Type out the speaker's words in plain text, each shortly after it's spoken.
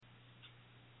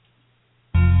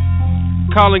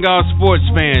Calling all sports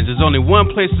fans. There's only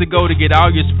one place to go to get all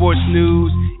your sports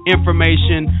news,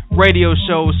 information, radio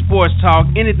shows, sports talk,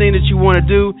 anything that you want to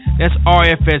do. That's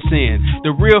RFSN,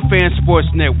 the Real Fan Sports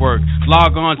Network.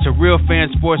 Log on to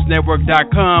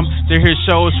realfansportsnetwork.com to hear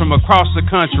shows from across the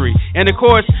country. And of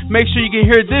course, make sure you can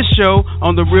hear this show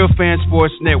on the Real Fan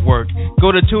Sports Network.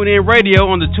 Go to TuneIn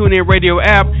Radio on the TuneIn Radio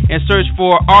app and search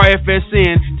for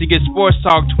RFSN to get sports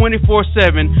talk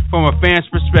 24/7 from a fan's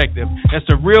perspective. That's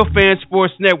the Real Fan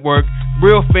Sports Network,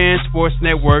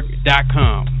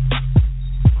 realfansportsnetwork.com.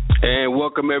 And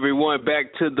welcome everyone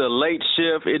back to the late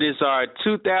shift. It is our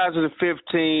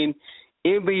 2015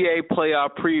 NBA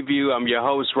playoff preview. I'm your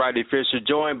host, Rodney Fisher,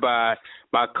 joined by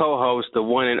my co-host, the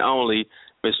one and only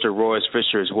Mr. Royce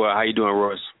Fisher as well. How you doing,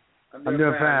 Royce? I'm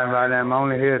doing fine, Rodney. I'm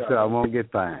only here so I won't get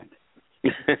fined.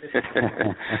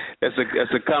 That's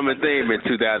a common theme in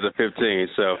 2015.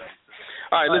 So,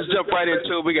 all right, let's jump right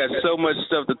into it. We got so much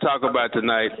stuff to talk about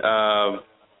tonight.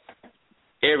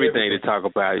 Everything to talk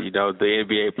about. You know, the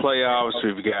NBA playoffs.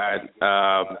 We've got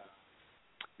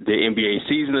the NBA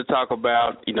season to talk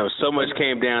about. You know, so much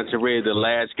came down to really the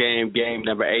last game, game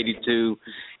number 82.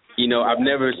 You know, I've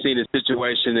never seen a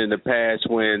situation in the past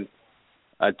when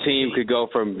a team could go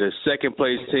from the second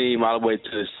place team all the way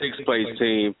to the sixth place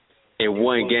team in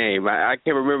one game. I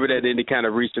can't remember that in any kind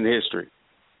of recent history.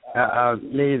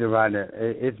 Neither, Rodney.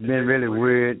 It's been really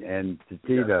weird, and to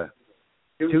see the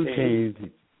two teams,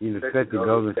 especially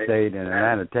Golden State and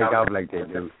Atlanta, take off like they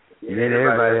do, and then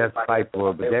everybody else fight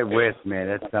for it. But that West, man,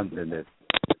 that's something that,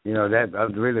 that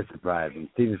was really surprising.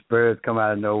 See the Spurs come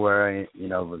out of nowhere, and,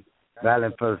 was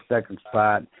battling for the second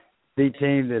spot. See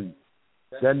teams that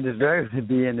doesn't deserve to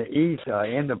be in the East or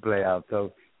in the playoffs. So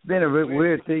it's been a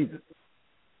weird season.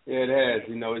 Yeah, it has.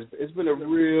 It's been a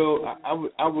real.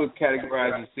 I would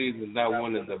categorize the season as not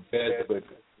one of the best, but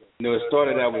it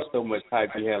started out with so much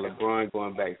hype. You had LeBron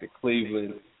going back to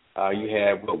Cleveland. You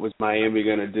had what was Miami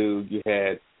going to do. You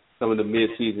had some of the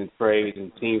midseason trades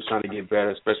and teams trying to get better,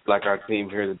 especially like our team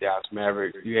here, the Dallas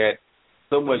Mavericks. You had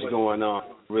so much going on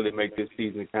to really make this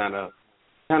season kind of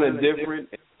different.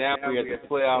 And now we're at the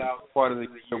playoff part of the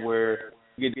year where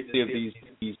you get to see if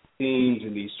these teams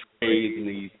and these trades and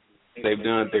these they've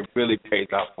done, they really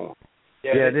paid off for them.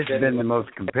 Yeah, this has been the most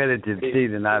competitive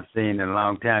season I've seen in a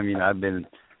long time. I've been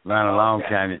around a long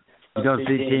time. You don't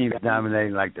see teams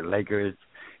dominating like the Lakers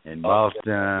and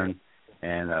Boston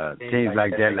and teams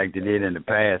like that like they did in the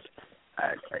past.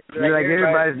 Like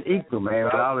everybody's equal, man,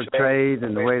 with all the trades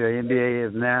and the way the NBA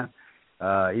is now.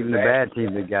 Even the bad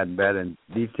teams have gotten better, and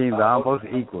these teams are almost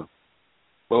equal.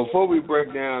 Well, before we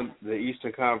break down the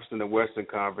Eastern Conference and the Western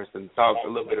Conference and talk a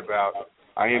little bit about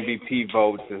our MVP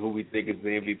votes and who we think is the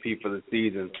MVP for the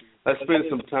season, let's spend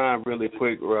some time really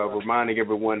quick reminding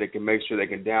everyone they can make sure they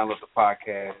can download the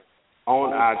podcast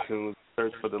on iTunes,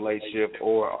 search for The Late Shift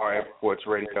or RF Sports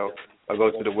Radio, or go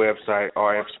to the website,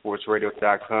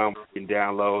 rfsportsradio.com. You can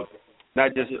download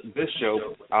not just this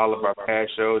show, but all of our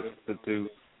past shows, to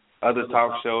other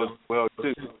talk shows as well,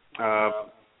 too.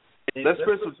 Let's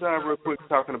spend some time real quick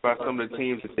talking about some of the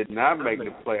teams that did not make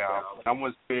the playoffs. I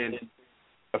want to spend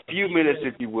a few minutes,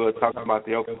 if you will, talking about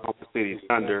the Oklahoma City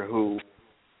Thunder, who,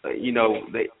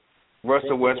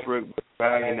 Russell Westbrook,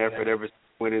 valiant effort ever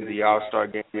since winning the All-Star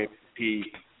Game MVP,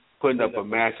 putting up a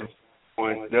massive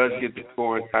point, does get the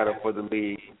scoring title for the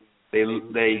league. They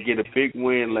get a big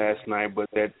win last night, but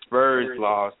that Spurs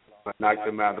loss knocked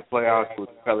them out of the playoffs with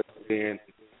the Pelicans in.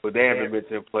 But they haven't been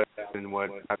to the playoffs in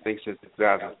since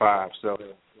 2005. So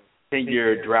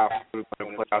 10-year drought for the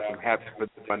playoffs. I'm happy for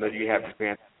them. I know you're happy for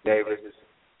Anthony Davis.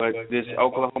 But this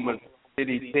Oklahoma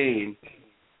City team,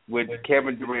 with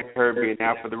Kevin Durant hurt being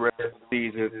out for the rest of the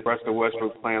season, Russell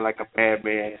Westbrook playing like a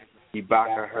madman,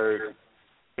 Ibaka hurt.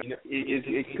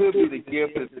 It could be the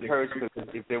gift of the curse, because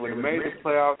if they would have made the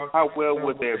playoffs, how well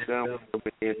would they have done with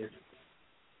the injuries?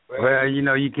 Well,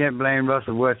 you can't blame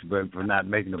Russell Westbrook for not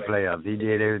making the playoffs. He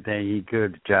did everything he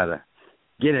could to try to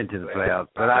get into the playoffs.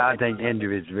 But I think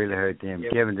injuries really hurt him.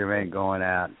 Kevin Durant going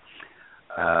out,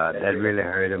 that really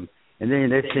hurt him. And then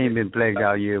this team been plagued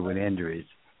all year with injuries.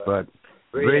 But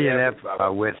brilliant effort by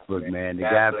Westbrook, man. The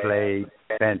guy played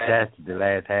fantastic the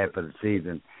last half of the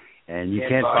season. And you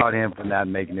can't fault him for not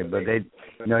making it. But they,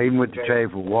 even with the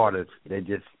trade for Waters, they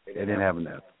didn't have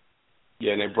enough.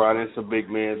 Yeah, and they brought in some big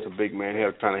men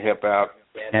help trying to help out.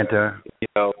 Enter.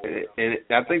 And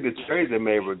I think the trades they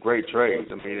made were great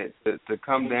trades. I mean, to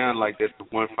come down like this to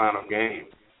one final game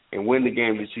and win the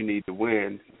game that you need to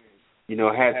win,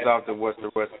 hats off to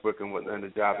Westbrook and the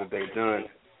job that they've done.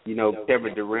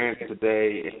 Kevin Durant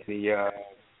today in the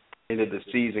end of the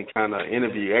season kind of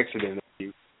exit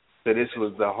interview, So this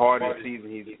was the hardest season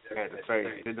he's had to face,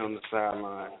 sitting on the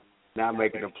sideline, not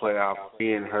making the playoff,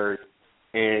 being hurt.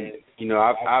 And, you know,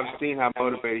 I've seen how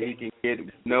motivated he can get.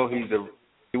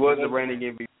 He was the reigning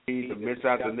MVP. To miss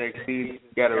out the next season,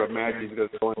 you got to imagine he's going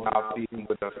to go in the offseason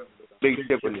with a big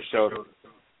chip in the shoulder.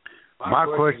 My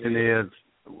question is,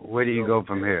 where do you go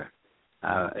from here?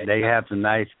 They have some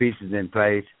nice pieces in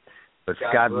place, but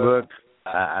Scott Brooks,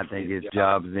 I think his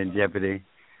job is in jeopardy.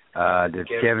 Does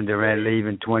Kevin Durant leave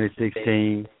in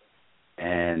 2016?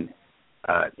 And,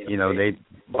 you know, they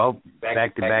both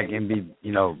back-to-back NBA,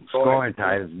 you know, scoring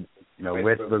titles. You know,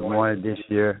 Westbrook won it this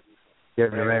year.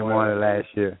 Kevin Durant won it last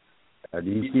year. Do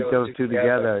you keep those two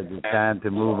together, or is it time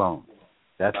to move on?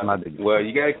 That's my big question. Well,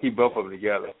 you got to keep both of them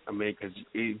together. I mean, because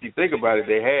if you think about it,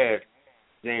 they had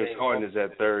James Harden as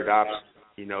that third option.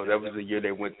 You know, that was the year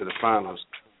they went to the finals.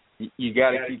 You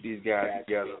got to keep these guys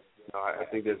together. You know, I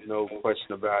think there's no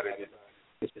question about it.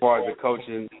 As far as the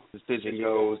coaching decision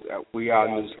goes, we all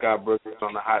knew Scott Brooks was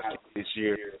on the hot seat this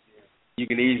year. You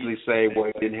can easily say, well,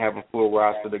 he didn't have a full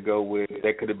roster to go with.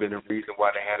 That could have been a reason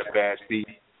why they had a bad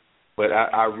season. But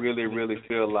I really, really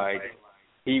feel like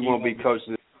he won't be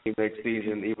coaching the team next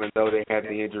season, even though they had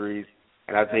the injuries.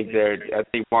 And I think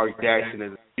Mark Jackson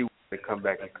is a few to come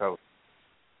back and coach.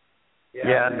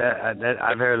 Yeah,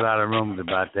 I've heard a lot of rumors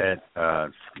about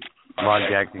that. Mark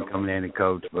Jackson coming in and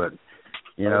coach, but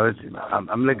you know,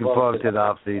 I'm looking forward to the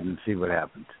offseason and see what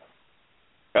happens.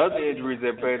 Other injuries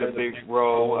that played a big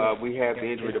role, we had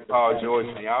the injury to Paul George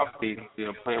in the offseason, you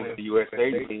know, playing with the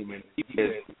USA team, and he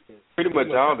missed pretty much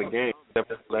all the games except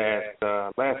for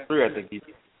the last three. I think he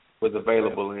was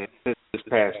available in this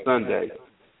past Sunday.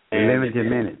 Limited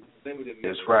minutes.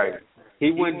 That's right.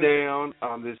 He went down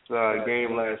on this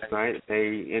game last night.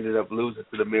 They ended up losing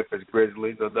to the Memphis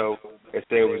Grizzlies, although they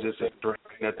say it was just a string,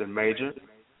 nothing major.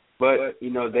 But, you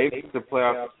know, they made the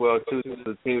playoffs as well, too.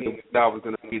 So the team that we thought was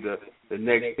going to be the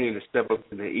next team to step up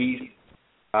in the East.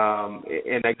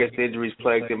 And I guess the injuries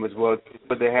plagued them as well.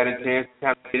 But they had a chance to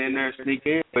kind of get in there and sneak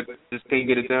in, but just can't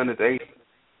get it done at the East.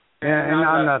 Yeah, and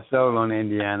I'm not sold on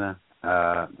Indiana.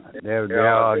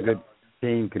 They're all a good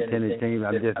team, contending team.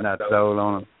 I'm just not sold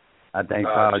on them. I think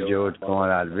Paul George going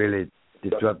out really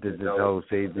disrupted this whole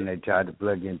season. They tried to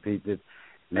plug in pieces.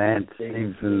 Lance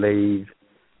Stevenson leaves.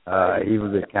 He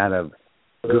was a kind of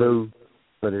glue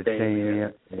for the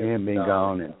team, him being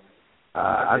gone. And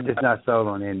I'm just not sold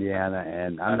on Indiana,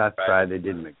 and I'm not surprised they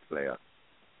didn't make the playoffs.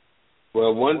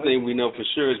 Well, one thing we know for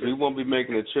sure is we won't be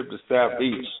making a trip to South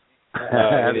Beach.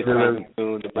 Absolutely.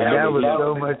 And that was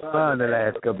so much fun the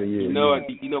last couple of years.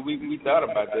 You know, we thought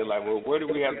about that. Like, well, where do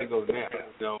we have to go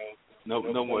now? No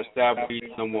more South Beach,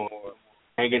 no more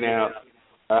hanging out.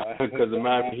 Because the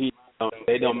Miami Heat,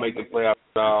 they don't make the playoffs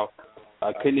at all.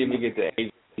 Couldn't even get the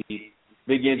 8th seed.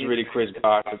 Big injury to Chris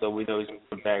Bosh, so we know he's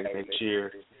coming back next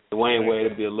year. Dwayne Wade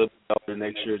will be a little bit older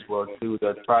next year as well, too.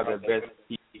 That's probably the best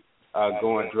Heat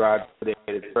going dry they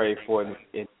had to trade for in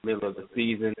the middle of the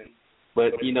season.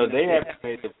 But, you know, they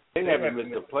haven't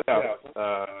missed the playoff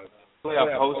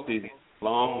postseason in a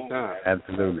long time.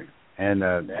 Absolutely. And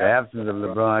the absence of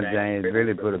LeBron James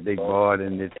really put a big board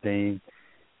in this team.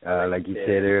 Like you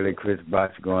said earlier, Chris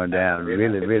Bosh going down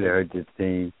really, really hurt this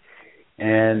team.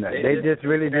 And they just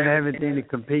really didn't have anything to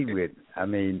compete with. I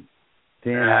mean,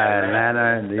 seeing how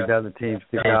Atlanta and these other teams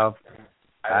took off,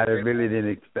 I really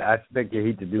didn't expect. I expected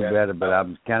Heat to do better, but I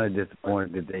was kind of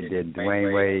disappointed that they did.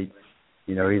 Dwayne Wade,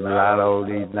 you know, he's a lot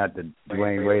older. He's not the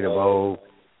Dwayne Wade of old.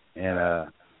 And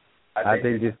I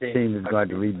think this team is going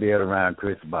to rebuild around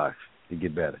Chris Bosh to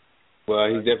get better. Well,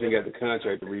 he's definitely got the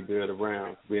contract to rebuild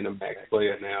around, being a max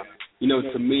player now. You know,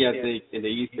 to me, I think in the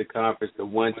Eastern Conference, the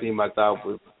one team I thought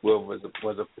was a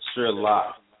for sure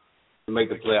lock to make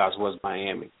the playoffs was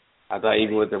Miami. I thought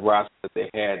even with the roster that they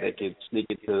had, they could sneak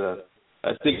into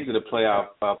the playoff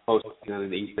postseason in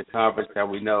the Eastern Conference. How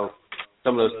we know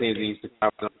some of those teams in the Eastern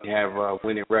Conference don't have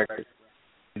winning records.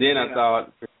 And then I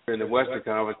thought in the Western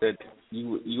Conference that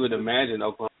you would imagine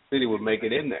Oklahoma City would make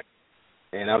it in there,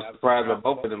 and I was surprised by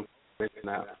both of them missing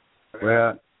out.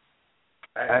 Well,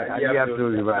 you're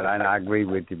absolutely right, and I agree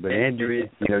with you. But injuries,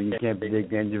 you know, you can't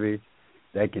predict injuries.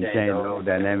 That can change the whole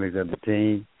dynamics of the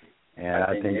team. And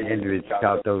I think injuries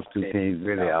caught those two teams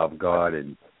really off guard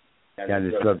and kind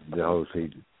of disrupted the whole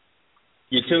season.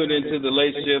 You tuned into the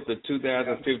late shift, the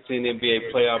 2015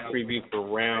 NBA playoff preview for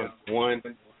round one.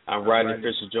 I'm Rodney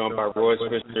Fisher, joined by Royce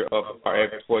Fisher of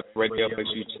RF Sports Radio. Make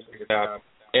sure you check it out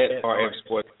at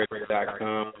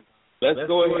rfsportsradio.com. Let's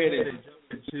go ahead and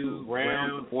jump into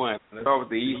round one. Let's start with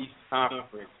the East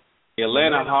Conference. The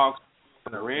Atlanta Hawks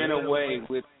ran away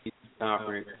with the East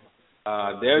Conference.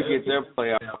 They'll get their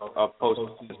playoff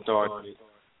postseason started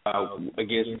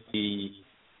against the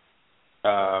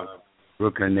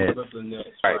Brooklyn Nets.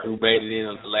 Right, who made it in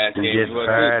on the last game. Just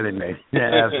barely made it.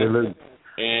 Absolutely.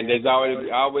 And there's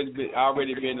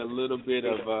already been a little bit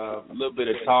of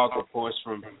talk, of course,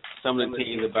 from some of the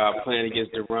teams about playing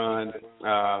against Duran.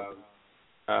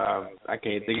 I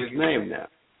can't think of his name now.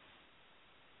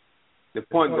 The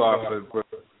point guard for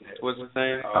Brooklyn. What's his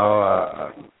name?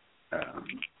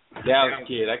 Dallas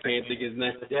kid. I can't think of his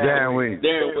name. Darren Williams.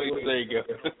 Darren Williams. There you go.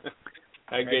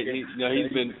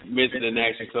 He's been missing in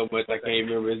action so much I can't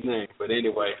remember his name. But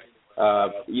anyway,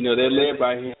 they're led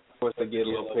by him. Of course, they get a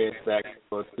little pass back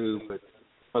too. But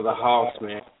for the Hawks,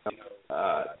 man,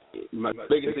 my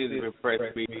biggest thing that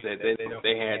impressed me is that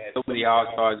they had so many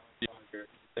All-Stars.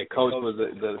 The coach was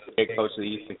the head coach of the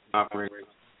Eastern Conference.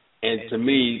 And to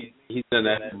me, he's done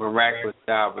a miraculous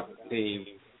job with the team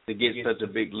to get such a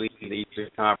big lead in the Eastern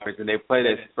Conference. And they play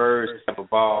that Spurs type of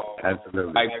ball.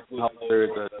 Absolutely. Like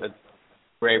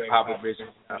Greg Popovich,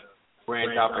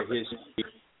 ran top of history,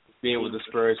 being with the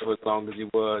Spurs for as long as he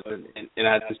was. And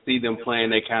I to see them playing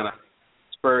that kind of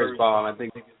Spurs ball, I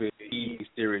think it's an easy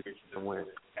series to win.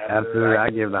 Absolutely. I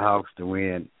give the Hawks the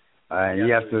win.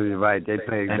 You're absolutely right. They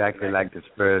play exactly like the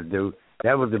Spurs do.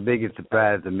 That was the biggest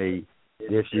surprise to me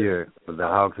this year for the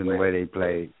Hawks and the way they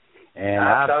played. And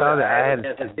I saw that I had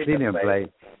to see them play,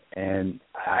 and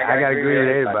I got to agree with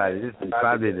everybody. This is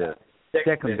probably the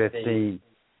second best team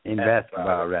in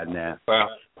basketball right now. Wow.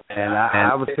 And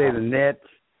I would say the Nets,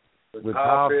 with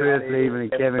Paul Pierce leaving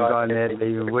and Kevin Garnett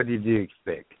leaving, what did you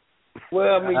expect?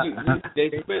 Well, I mean, they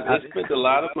spent a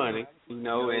lot of money,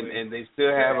 and they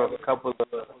still have a couple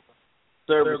of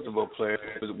serviceable players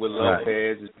with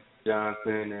Lopez, and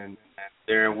Johnson, and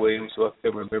Darren Williams, so I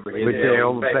can't remember his name. But they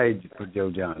overpaid for Joe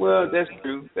Johnson. Well, that's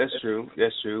true.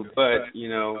 But,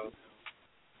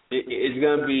 it's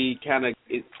going to be kind of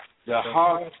the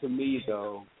Hawks, to me,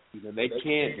 though, they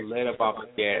can't let up off the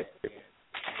gas.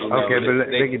 But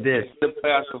look at this. The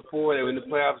playoffs before, they were in the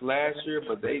playoffs last year,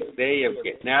 but they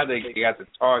got the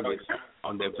target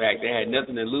on their back. They had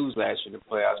nothing to lose last year in the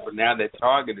playoffs, but now that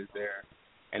target is there,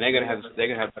 and they're gonna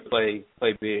have to play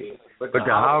big. But the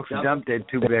Hawks dumped their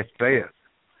two best players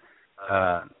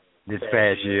this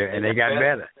past year, and they got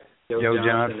better. Joe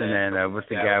Johnson and what's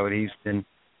the guy with Houston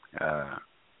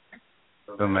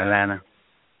from Atlanta?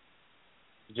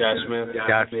 Josh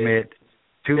Smith.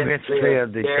 Two best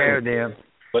players that carried them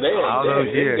all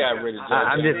those years.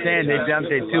 I'm just saying they jumped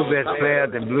their two best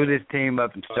players and blew this team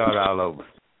up and started all over.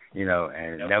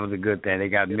 And that was a good thing. They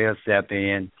got Millsap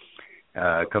in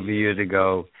a couple of years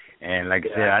ago, and like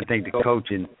I said, I think the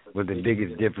coaching was the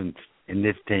biggest difference in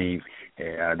this team.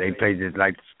 They played just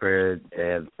like the Spurs. They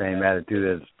had the same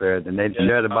attitude as the Spurs, and they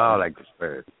share the ball like the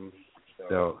Spurs.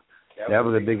 So that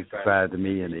was the biggest surprise to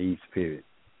me in the East period.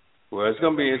 Well, it's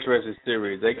going to be an interesting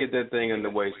series. They get that thing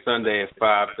underway Sunday at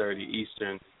 5:30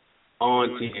 Eastern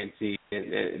on TNT.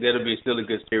 And that'll be still a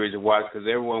good series to watch because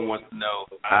everyone wants to know.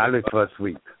 I look for a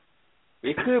sweep.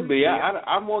 It could be.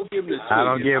 I won't give them the sweep. I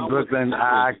don't give Brooklyn.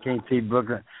 I can't see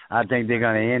Brooklyn. I think they're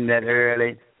going to end that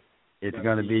early. It's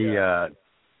going to be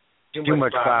too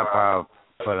much firepower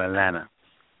for Atlanta.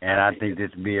 And I think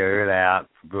this will be an early out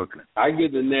for Brooklyn. I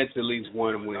give the Nets at least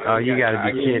one win. Oh, you got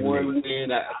to be kidding me.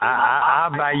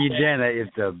 I'll buy you dinner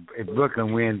if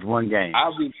Brooklyn wins one game.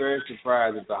 I'll be very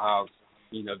surprised if the Hawks,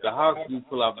 if the Hawks do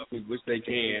pull off the sweep, which they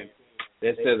can,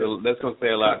 that's going to say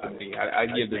a lot to me. I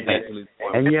give the Nets at least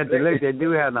one win. And you have to look, they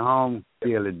do have the home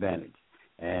field advantage.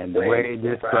 And the way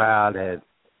this crowd has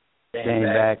came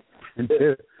back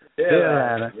to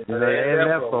Atlanta, they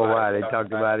left for a while. They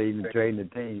talked about even trading the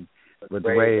team. With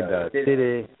the way the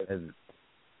city has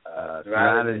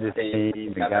surrounded this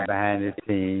team and got behind this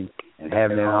team and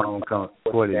having their home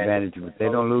court advantage, but they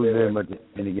don't lose very much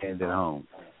in the games at home.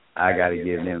 I got to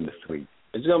give them the sweep.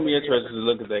 It's going to be interesting to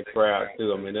look at that crowd,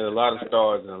 too. I mean, there are a lot of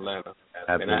stars in Atlanta.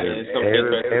 Everybody's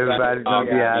going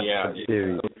to be out for the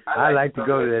series. I like to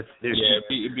go to that series. Yeah,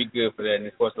 it'd be good for that. And,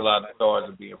 of course, a lot of stars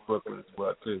will be in Brooklyn as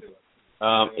well, too.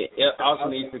 Also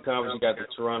in the Eastern Conference, you got the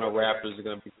Toronto Raptors are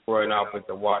going to be squaring off with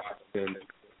the Washington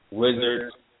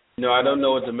Wizards. I don't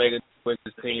know what to make of the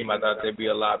Wizards team. I thought they'd be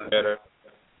a lot better,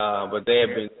 but they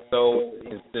have been so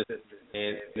consistent.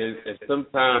 And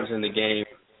sometimes in the game,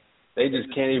 they just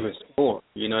can't even score.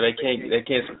 They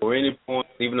can't score any points,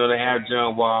 even though they have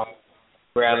John Wall,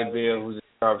 Bradley Beal, who's a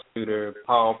sharp shooter,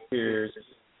 Paul Pierce,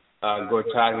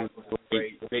 Gortati,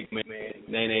 great big man,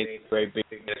 Nene's a great big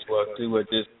man as well too.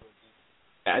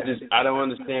 I don't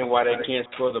understand why they can't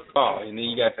score the ball. And then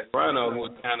you got Toronto, who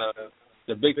was kind of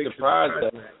the big surprise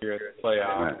last year at the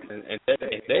playoffs, and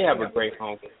they have a great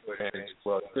home advantage as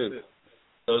well too.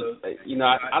 So,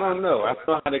 I don't know. I don't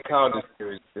know how they call this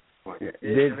series at this point.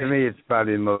 To me, it's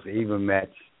probably the most even match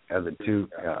of the two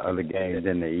other games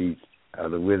in the East,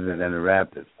 of the Wizards and the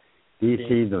Raptors. These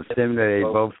teams are similar. They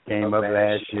both came up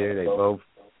last year. They both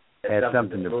had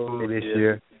something to prove this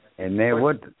year. And, man,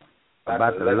 what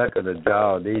about the luck of the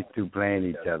draw, these two playing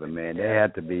each other, man? They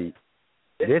have to be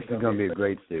 – this is going to be a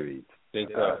great series. I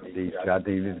think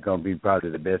this is going to be probably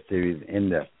the best series in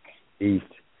the East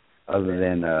other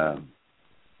than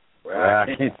I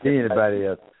can't see anybody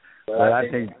else. But I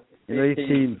think, these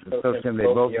teams are so similar.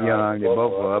 They're both young. They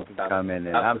both are up and coming.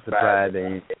 And I'm surprised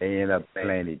they end up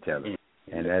playing each other.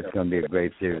 And that's going to be a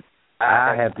great series.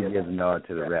 I have to give the nod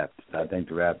to the Raptors. I think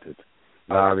the Raptors,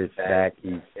 Lowry's back.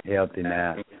 He's healthy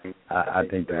now. I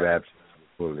think the Raptors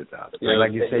will pull this out. Yeah,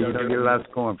 like you say, you don't get a lot of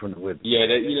scoring from the Wizards. Yeah,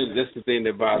 that's the thing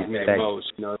that bothers me the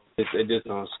most. It just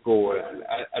don't score.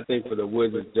 I think for the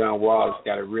Wizards, John Wall's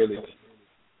got to really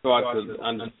start to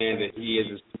understand that he is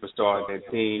a superstar of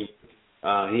that team.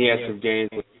 He has some games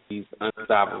where he's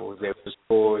unstoppable. He's able to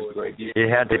score. He's great. He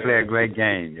had to play a great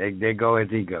game. They go as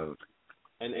he goes.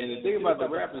 And the thing about the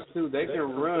Raptors too, they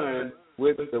can run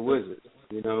with the Wizards.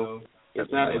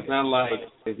 It's not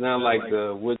like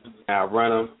the Wizards now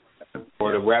run them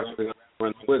or the Raptors are going to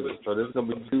run the Wizards. So this is going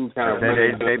to be two kind of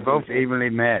running. They both evenly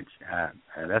match.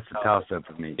 That's a toss up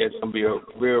for me. It's going to be a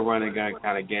real running gun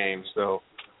kind of game. So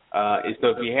if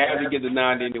you have to get the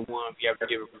 90-1, you have to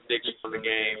give a prediction for the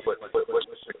game. What's the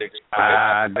prediction?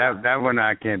 That one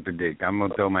I can't predict. I'm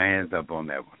going to throw my hands up on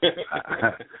that one.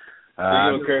 You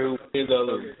don't care who wins or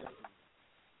loses.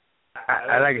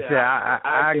 Like I said,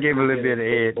 I give a little bit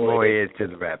of more edge to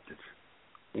the Raptors.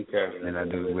 Okay. Than I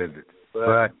do the Wizards.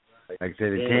 But, like I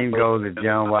said, the team goes as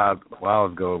John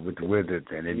Walls goes with the Wizards.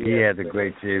 And if he has a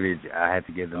great series, I have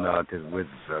to give the nod to the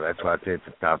Wizards. So that's why I say it's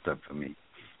a toss-up for me.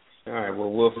 All right,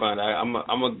 well, we'll find out.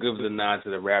 I'm going to give the nod to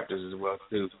the Raptors as well,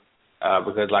 too.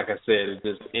 Because, like I said, it's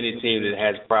just any team that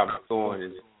has problems scoring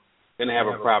is going to have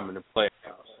a problem in the playoffs.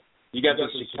 You got the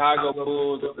Chicago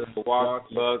Bulls, the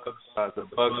Milwaukee Bucks. The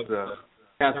Bucks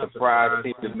kind of surprised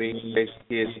team to me.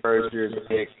 Basically, his first year as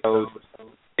head coach.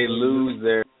 They lose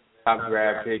their top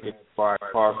draft pick in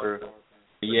Parker.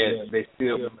 But yet, they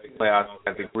still play playoffs.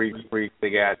 They got the Greek Freak. They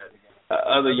got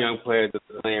other young players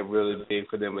that are playing really big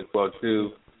for them as well,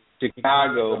 too.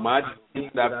 Chicago, my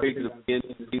team that I picked at the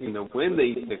beginning of the season to win the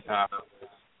Eastern Conference.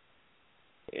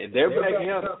 And they're back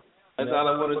healthy. That's all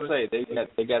I want to say.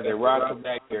 They got their roster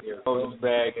back, their coach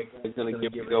back. It's going to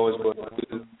give it go as well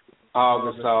too.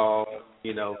 Paul Gasol,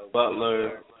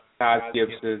 Butler, Kyle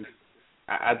Gibson.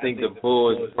 I think the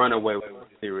Bulls run away with the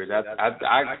series.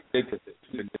 I think the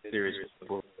series is the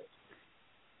Bulls.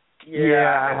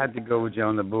 Yeah, I have to go with you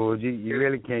on the Bulls. You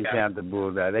really can't count the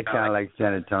Bulls out. They're kind of like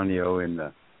San Antonio in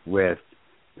the West.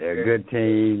 They're a good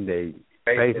team. They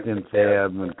face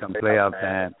themselves when it comes playoff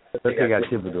time. But they got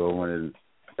Thibodeau,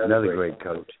 another great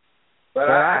coach. But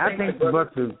I think the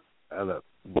Bucks are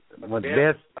one of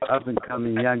the best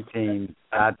up-and-coming young teams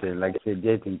out there. Like I said,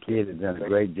 Jason Kidd has done a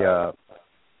great job.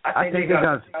 I think they're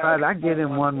going to surprise. I give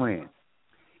them one win.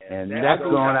 And that's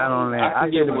going out on there. I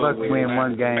give the Bucks win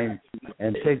one game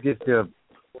and take this to a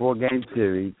 4-game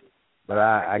series. But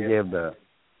I give the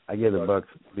Bucks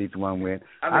at least one win.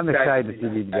 I'm excited to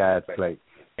see these guys play.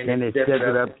 Can they step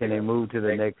it up? Can they move to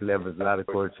the next level? There's a lot of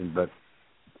questions, but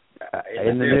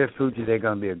in the near future, they're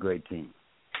going to be a great team.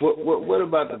 What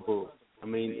about the Bulls? I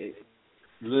mean,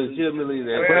 legitimately,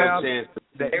 there's no chance.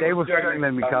 They were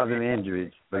struggling because of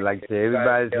injuries, but like I said,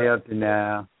 everybody's healthy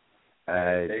now.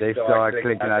 They start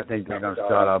clicking. I think they're going to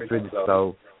start off pretty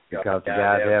slow because the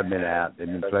guys have been out. They've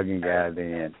been plugging guys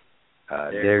in.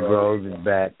 Derrick Rose is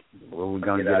back. What we're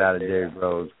going to get out of Derrick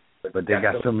Rose. But they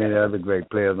got so many other great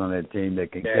players on that team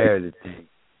that can carry the team.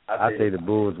 I say the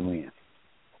Bulls win.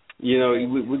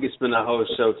 We could spend a whole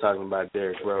show talking about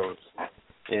Derrick Rose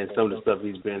and some of the stuff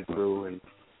he's been through and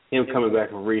him coming back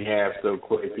from rehab so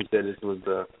quick. He said this was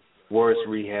the worst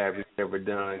rehab he's ever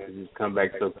done because he's come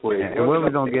back so quick. And what are we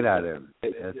going to get out of him?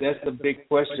 That's the big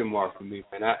question mark for me,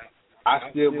 man. I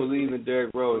still believe in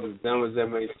Derrick Rose, as dumb as that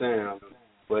may sound.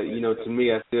 But, to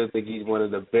me, I still think he's one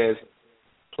of the best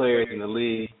players in the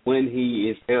league when he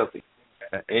is healthy.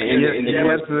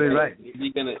 You're absolutely right.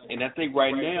 And I think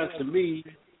right now, to me,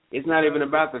 it's not even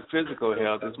about the physical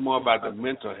health. It's more about the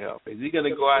mental health. Is he going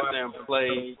to go out there and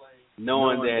play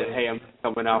knowing that, hey, I'm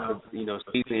coming off of,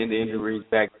 season-ending injuries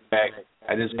back to back.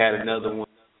 I just had another one.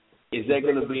 Is that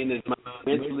going to be in his mind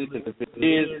mentally? Because if it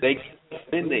is, they can't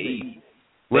win the East.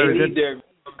 They need Derrick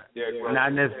Rose.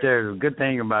 Not necessarily. The good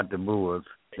thing about the Bulls,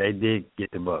 they did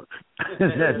get the Bucks.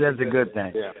 That's a good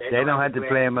thing. Yeah. They don't have to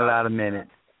play him a lot of minutes.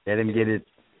 Let him get his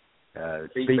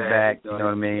feet back, you know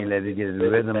what I mean? Let it get his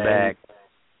rhythm back.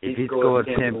 If he scores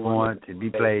 10 points, if he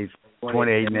plays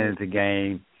 28 minutes a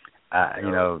game,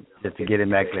 just to get him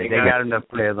back. They got enough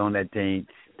players on that team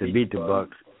to beat the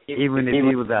Bucks, even if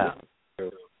he was out.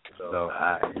 So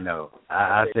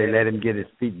I say let him get his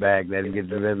feet back, let him get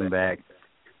his rhythm back,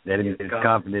 let him get his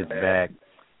confidence back,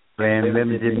 playing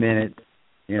limited minutes.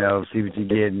 See what you're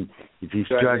getting. If he's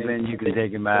struggling, you can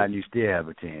take him out and you still have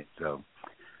a chance. So,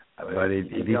 but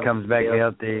if he comes back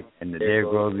healthy and the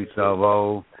Derrick Rose we saw of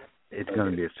old, it's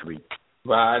going to be a sweep.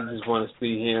 But I just want to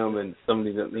see him and some of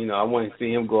these, I want to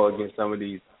see him go against some of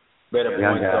these better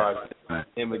point guards. Right.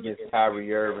 Him against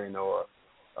Kyrie Irving or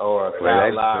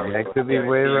Kyle Lowry. That could be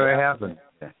wherever it happens.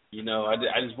 I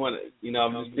just want to,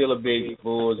 I'm still a big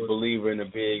Bulls believer and a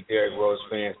big Derrick Rose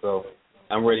fan, so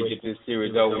I'm ready to get this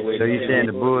series over with. So you're saying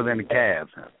the Bulls and the Cavs?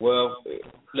 Huh? Well,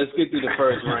 let's get through the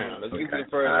first round. Let's get through the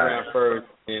first round first,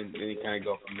 and then kind of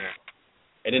go from there.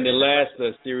 And in the last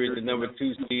series, the number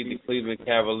 2 seed, the Cleveland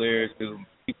Cavaliers, who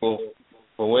people,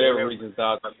 for whatever reason,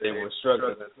 thought that they were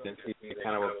struggling, and people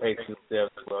kind of were pacing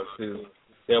themselves well, too.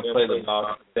 They'll play the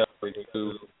Boston Celtics,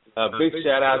 too. Big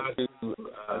shout-out to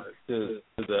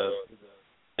the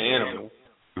Animal.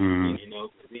 Mm-hmm.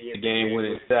 The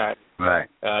game-winning shot. Right.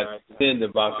 Send the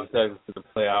Boston Celtics to the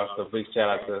playoffs, so big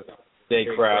shout-out to Jay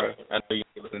Crowder. I know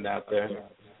you're listening out there.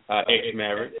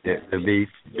 Ex-Maverick. The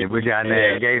Beast. Which I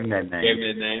gave him that name. Gave him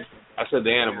that name. I said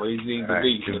the Animal. He's the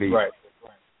Beast. The Beast. Right.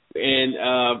 And,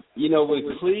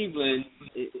 with Cleveland,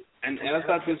 and I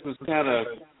thought this was kind of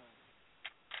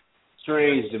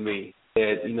strange to me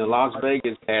that, Las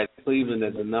Vegas had Cleveland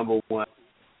as the number 1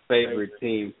 favorite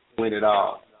team to win it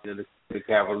all, the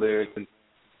Cavaliers. And,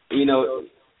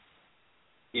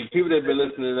 if people that have been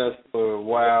listening to us for a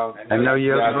while. I know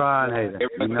you're a LeBron hater.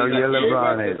 You're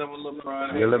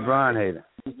a LeBron hater.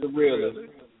 It's the realist.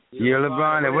 You're a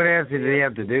LeBron hater. What else did he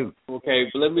have to do? Okay,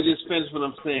 but let me just finish what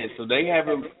I'm saying. So they have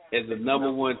him as the number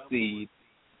 1 seed.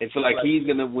 They feel like he's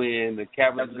going to win. The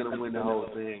Cavaliers are going to win the whole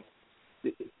thing.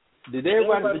 Did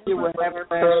everybody hear what happened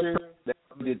last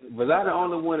year? Was I the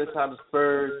only one that saw the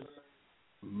Spurs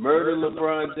murder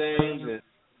LeBron James and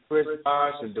Chris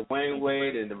Bosh and Dwayne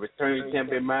Wade and the returning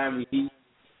champion Miami Heat?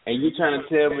 And you trying to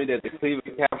tell me that the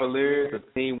Cleveland Cavaliers, a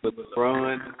team with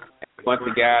LeBron, a bunch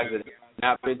of guys that have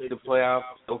not been to the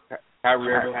playoffs, so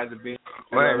Kyrie Irving hasn't been.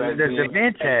 Well, the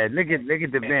bench had. Look at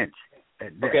the bench.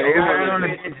 Okay, everybody on the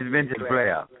bench has been to the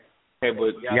playoffs. Okay,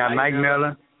 but you got Mike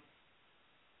Miller.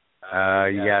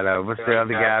 You got what's the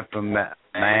other guy from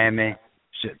Miami?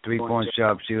 3-point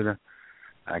sharpshooter.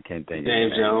 I can't think.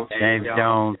 James Jones. James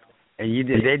Jones. And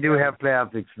they do have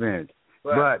playoff experience.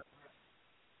 But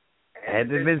as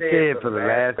it's been said for the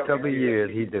last couple of years,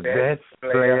 he's the best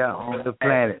player on the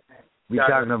planet. We're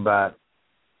talking about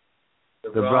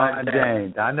LeBron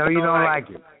James. I know you don't like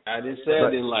it. I didn't say I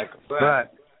didn't like him.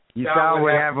 But you saw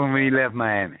what happened when he left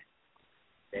Miami.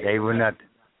 They were nothing.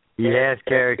 He has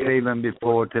carried Cleveland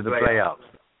before to the playoffs.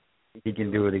 He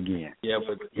can do it again. Yeah,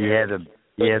 but he didn't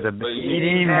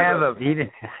have anybody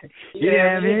there.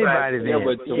 Yeah,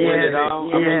 but to win it all,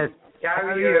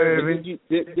 Kyrie Irving.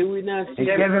 Did we not see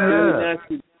the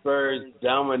Spurs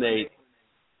dominate?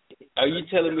 Are you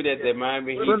telling me that the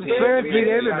Miami Heat? Well, the Spurs beat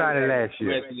everybody last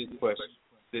year. Let me answer this question.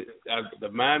 The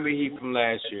Miami Heat from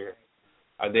last year,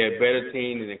 are they a better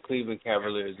team than the Cleveland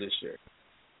Cavaliers this year?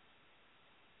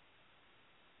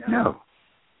 No.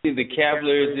 Think the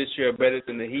Cavaliers this year are better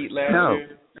than the Heat last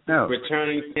year? No.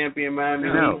 Returning champion Miami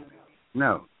Heat?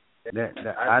 No.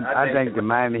 I think the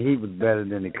Miami Heat was better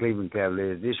than the Cleveland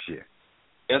Cavaliers this year.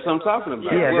 That's what I'm talking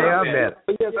about. Yeah, they are better.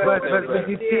 But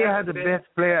you still have the best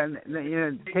player.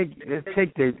 Let's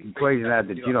take the equation out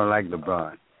that you don't like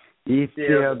LeBron. He's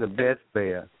still the best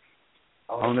player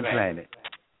on the planet.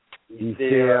 He's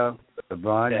still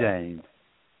LeBron James.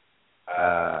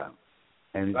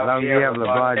 And as long as you have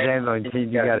LeBron James on your team,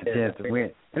 you got a chance to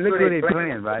win. And look who they're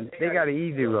playing, right? They got an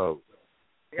easy road.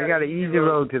 They got an easy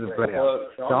road to the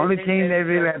playoffs. The only team they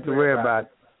really have to worry about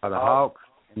are the Hawks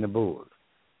and the Bulls.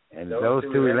 And if those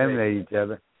two eliminate each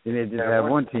other, then they just have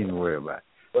one team to worry about.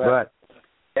 But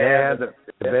they have the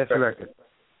best record,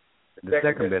 the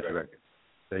second best record.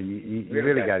 So you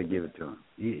really got to give it to them.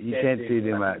 You can't see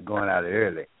them going out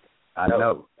early. I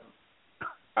know.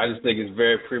 I just think it's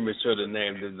very premature to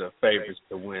name them the favorites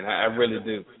to win. I really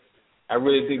do. I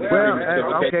really think it's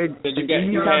premature.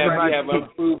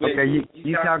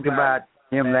 You talked about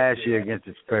him last year against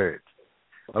the Spurs.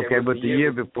 Okay, but the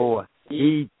year before,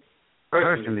 he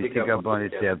personally took up on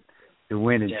himself to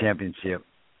win the championship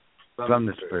from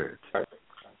the Spurs.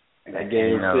 That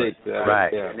game 6.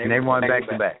 Right. Yeah. And they won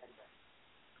back-to-back.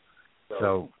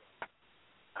 So,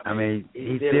 I mean,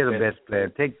 he's still the best player.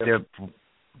 Take the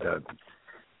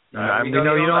we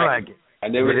know you don't like it. I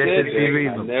never said that.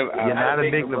 You're not a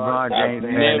big LeBron James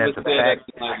fan. That's a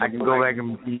fact. I can go back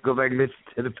and listen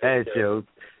to the past shows.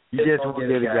 You just want to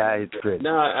give the guy his credit.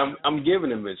 No, I'm giving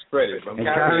him his credit. And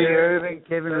Kyrie Irving,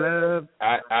 Kevin Love.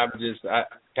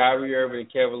 Kyrie Irving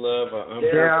and Kevin Love are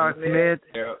J.R. Smith.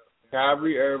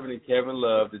 Kyrie Irving and Kevin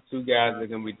Love, the two guys that are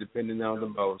going to be dependent on the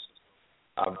most,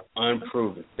 are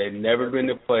unproven. They've never been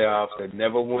to playoffs. They've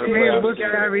never won a playoff. What's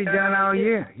Kyrie done all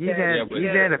year? He's had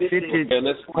a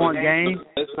 50-point game.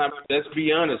 Let's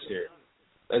be honest here.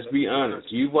 Let's be honest.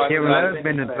 Kevin Love's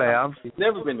been to the playoffs. He's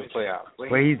never been to playoffs. Well,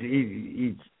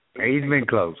 he's been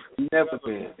close. Never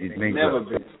been. He's been never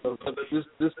close.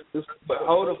 been. But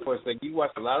hold on for a second. You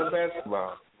watch a lot of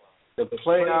basketball. The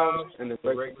playoffs and the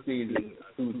regular season are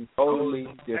two totally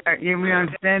different. Yeah, we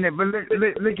understand that, but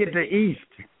look at the East.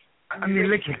 I mean,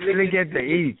 look at the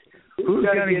East. Who's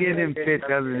going to get him fits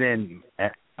other than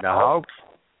the Hawks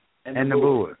and the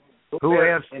Bulls? Who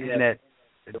else is that?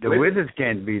 The Wizards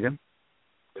can't beat them.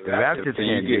 The Raptors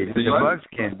can't beat them. The Bucks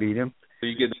can't beat them. So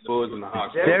you get the Bulls and the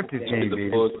Hawks. The Celtics can't beat them. The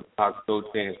Bulls and the Hawks no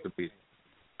chance to beat them.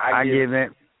 I give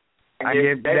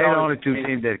they're the only two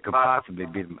teams that could possibly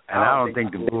beat them, and I don't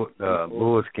think the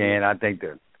Bulls can. I think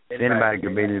that anybody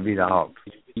can beat them to beat the Hawks.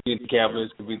 You think the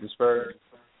Cavaliers can beat the Spurs?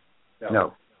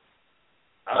 No.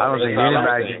 I don't think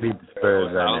anybody can beat the Spurs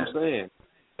right now. That's all I'm saying.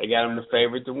 They got them the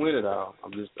favorite to win it all.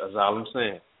 That's all I'm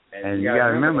saying. And you got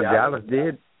to remember, Dallas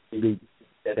did beat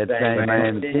that same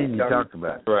Miami team you talked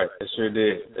about. Right. It sure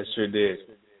did.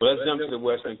 Well, let's jump to the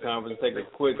Western Conference. Take a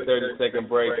quick 30-second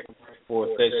break for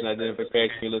station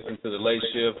identification. You listen to the Late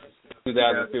Shift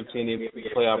 2015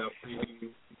 NBA Playoff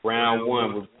Round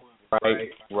 1. We're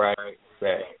right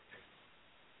back.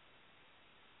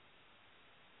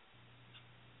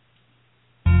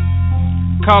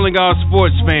 Calling all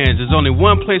sports fans. There's only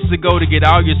one place to go to get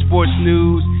all your sports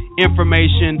news,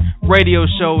 information, radio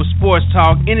shows, sports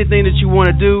talk, anything that you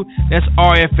want to do. That's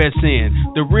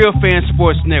RFSN, the Real Fan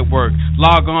Sports Network.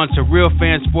 Log on to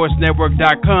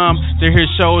realfansportsnetwork.com to hear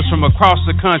shows from across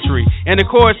the country. And, of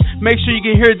course, make sure you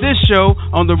can hear this show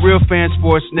on the Real Fan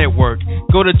Sports Network.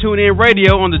 Go to TuneIn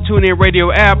Radio on the TuneIn Radio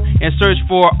app and search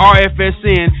for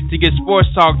RFSN to get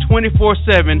sports talk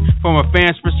 24/7 from a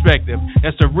fan's perspective.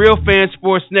 That's the Real Fan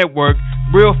Sports Network,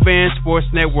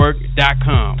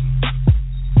 realfansportsnetwork.com.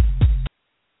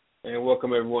 And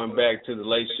welcome everyone back to the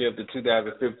Late Shift, the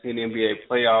 2015 NBA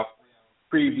Playoff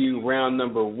Preview, round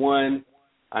number 1.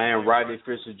 I am Rodney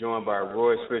Fisher, joined by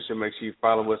Royce Fisher. Make sure you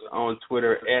follow us on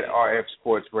Twitter at RF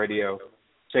Sports Radio.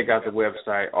 Check out the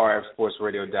website,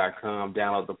 rfsportsradio.com.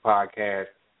 Download the podcast.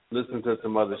 Listen to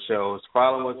some other shows.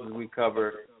 Follow us as we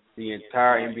cover the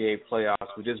entire NBA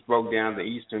playoffs. We just broke down the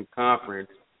Eastern Conference.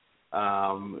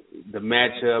 The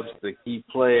matchups, the key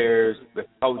players, the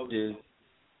coaches,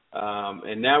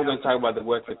 and now we're going to talk about the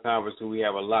Western Conference, who we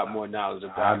have a lot more knowledge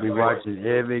about. I'll be watching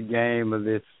every game of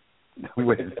this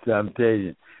West, I'm telling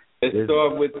you. Let's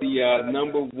start with the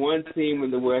number 1 team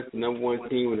in the West, the number 1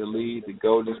 team in the league, the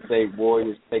Golden State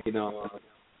Warriors, taking on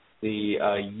the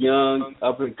young,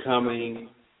 up-and-coming,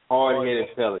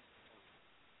 hard-headed Pelicans,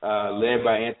 led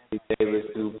by Anthony Davis,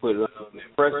 who put on the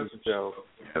impressive show.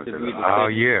 All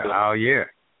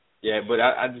year. Yeah, but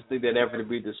I just think that effort to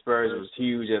beat the Spurs was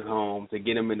huge at home, to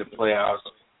get them in the playoffs.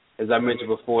 As I mentioned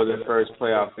before, the first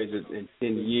playoff visit in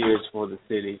 10 years for the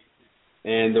city.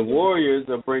 And the Warriors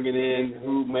are bringing in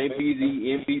who may be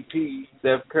the MVP,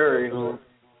 Steph Curry, who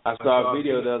I saw a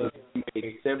video the other day, he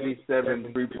made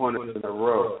 77 three-pointers in a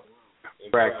row.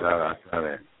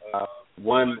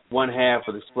 One half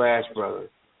of the Splash Brothers,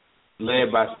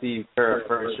 led by Steve Kerr,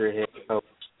 first year head coach.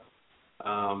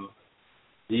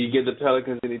 Do you give the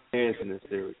Pelicans any chance in this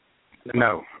series?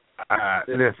 No.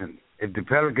 Listen, if the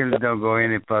Pelicans don't go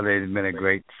any further, it's been a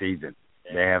great season.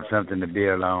 They have something to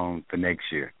build on for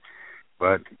next year.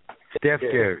 But Steph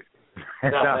Curry,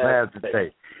 that's all I have to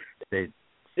say. They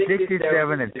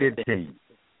 67 and 15.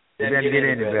 It doesn't get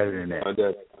any better than that.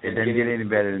 It doesn't get any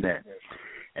better than that.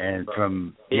 And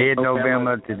from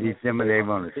mid-November to December, they've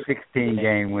on a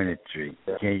 16-game winning streak.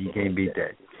 You can't beat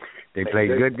that. They play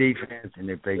good defense and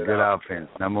they play good offense.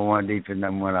 Number 1 defense,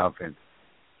 number 1 offense.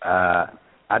 I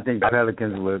think the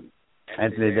Pelicans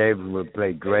Anthony Davis would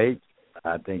play great.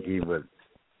 I think he would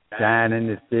shine in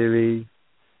the series.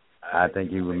 I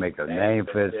think he would make a name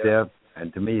for himself.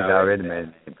 And to me, he's already made a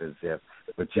name for himself.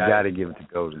 But you got to give it to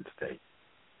Golden State.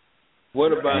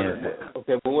 What about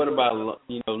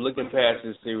looking past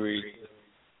this series,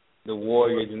 the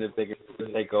Warriors, and if they can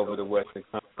take over the Western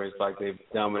Conference like they've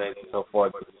dominated so far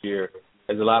this year?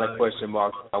 There's a lot of question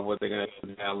marks about what they're going to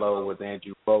do down low with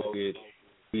Andrew Bogut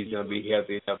he's going to be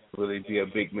healthy enough to really be a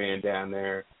big man down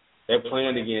there. They're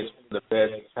playing against the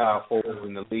best power forwards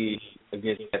in the league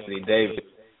against Anthony Davis.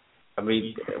 I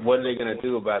mean, what are they going to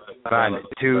do about the final?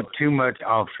 Too much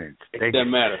offense. It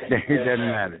doesn't matter. It doesn't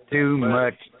matter. Too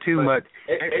much.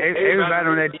 Everybody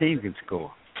on that team can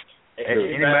score.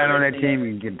 Anybody on that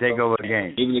team can take over a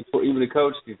game. Even the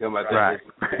coach can come out there.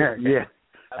 Right. Yeah.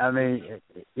 I mean,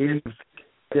 even if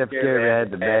Steph Curry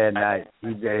had the bad night, he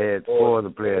had 4 of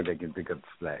the players that can pick up the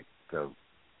slack. So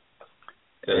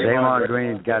Draymond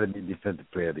Green's got to be Defensive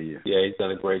Player of the Year. Yeah, he's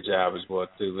done a great job as well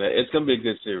too. It's going to be a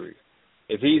good series.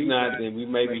 If he's not, then he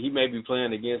may be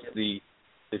playing against the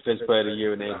Defensive Player of the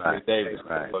Year and Anthony Davis.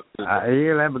 Right.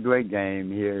 He'll have a great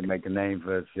game. He'll make a name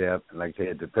for himself. Like I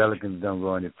said, the Pelicans don't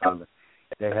go any further.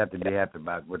 They have to be happy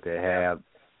about what they have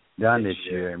done this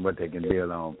year and what they can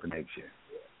build on for next year.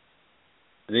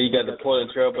 And then you got the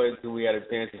Portland Trail Blazers, who we had a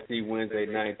chance to see Wednesday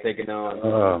night taking on.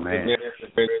 Oh, man.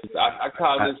 I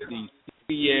call this the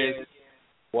CBS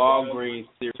Walgreens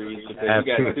series because you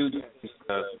got 2 teams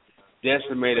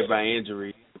decimated by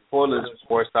injury. Portland's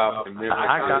forced off in Memphis.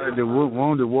 I call it the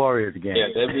Wounded Warriors game. Yeah,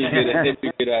 that'd be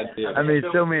a good idea. I mean,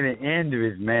 so many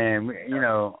injuries, man. You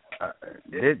know,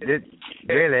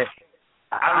 really,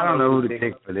 I don't know who to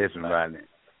pick for this one, Rodney.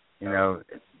 You know,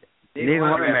 neither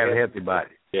one of them have a healthy body.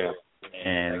 Yeah.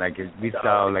 And like we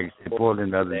saw, like I said,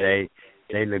 Portland the other day,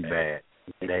 they look bad.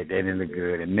 They didn't look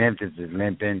good. And Memphis is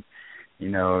limping. You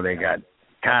know, they got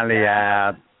Conley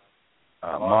out,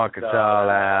 Marcus All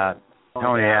out,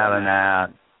 Tony Allen out.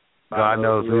 God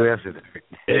knows who else is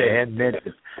there. And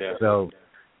Memphis. Yeah. So.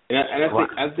 And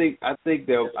I think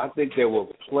they will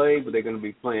play, but they're going to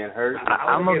be playing hurt.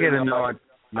 I'm gonna get a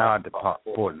nod to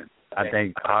Portland. I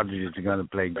think Aldridge is going to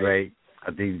play great. I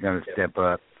think he's going to step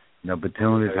up. You know,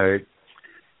 Batum is hurt.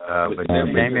 But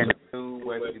Damian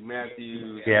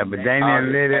Matthews. Yeah, but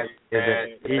Damian Lillard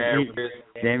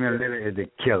is a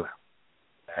killer.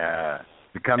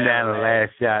 To come down to the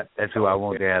last shot, that's who I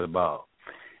want to have the ball.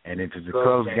 And if it's a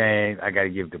close game, I got to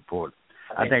give it to Portland.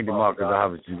 I think DeMarcus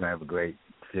Aldridge is going to have a great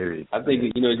series. I think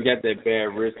he's got that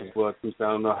bad wrist as well too. So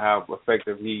I don't know how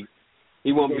effective he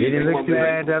won't be. He didn't look too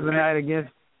bad the other night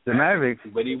against the Mavericks,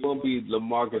 but he won't be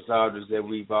LaMarcus Aldridge that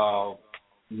we've all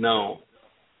known.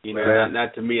 You know,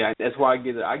 not to me. That's why I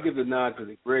give the nod to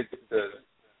the Grizzlies because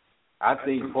I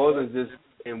think Portland's just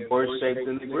in worse shape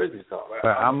than the Grizzlies are. But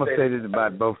I'm gonna say this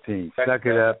about both teams: suck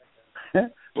it up,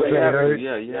 play hurt.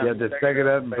 You have to suck it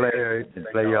up and play hurt and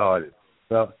play your hardest.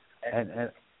 So,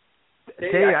 and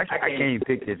tell you, I can't even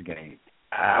pick this game.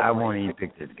 I won't even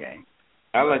pick this game.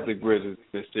 I like the Grizzlies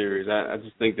this series. I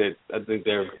just think they're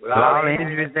with all the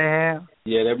injuries they have.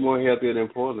 Yeah, they're more healthier than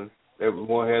Portland. They're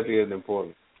more healthier than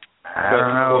Portland. I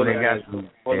don't know. They got some.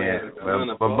 Yeah,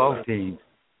 for both teams.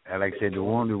 Like I said, the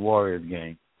Wounded Warriors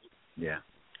game. Yeah.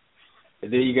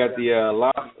 And then you got the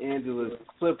Los Angeles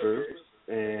Clippers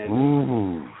and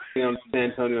the San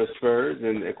Antonio Spurs,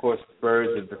 and of course the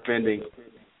Spurs are defending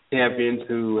champions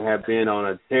who have been on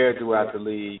a tear throughout the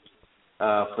league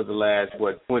for the last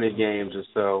 20 games or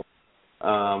so.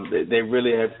 They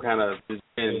really have kind of just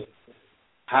been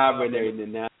hibernating,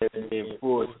 and now they're in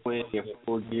full swing and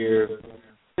full gear.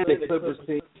 And the Clippers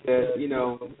team that, you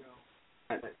know,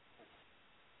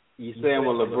 you say I'm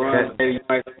a LeBron hater, you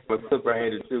might say I'm a Clipper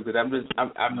hater too, because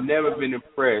I've never been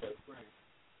impressed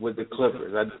with the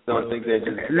Clippers. I just don't think they're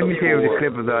just. Let me tell you what the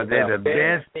Clippers are. They're the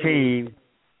best team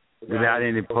without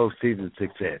any postseason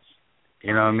success.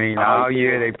 You know what I mean? All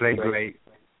year they play great,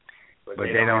 but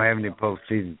they don't have any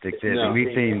postseason success. No. And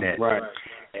we've seen that. Right.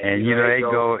 And you know they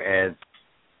go as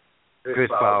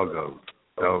Chris Paul goes.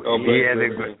 So if he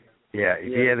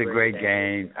has a great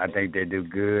game, I think they do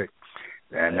good.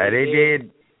 Now they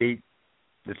did beat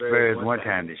the Spurs one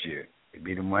time this year. They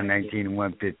beat them 119 and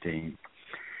 115,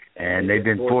 and they've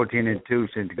been 14-2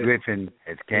 since Griffin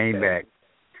has came back.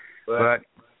 But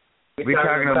we're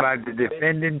talking about the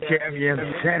defending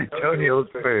champions, San Antonio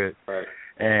Spurs,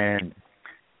 and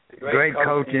great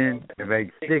coaching. They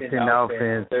make 6th in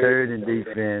offense, 3rd in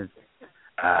defense.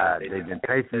 They've been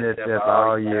pacing themselves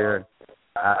all year.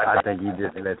 I think he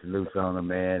just lets loose on them,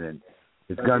 man, and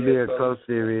it's going to be a close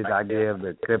series. I give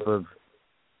the Clippers.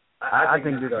 I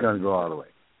think this is going to go all the way.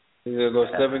 Is it going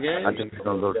to go 7 games? I think it's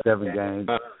going to go 7 games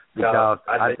because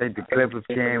I think the Clippers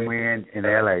can win in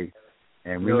L.A.,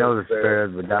 and we know the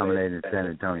Spurs were dominating San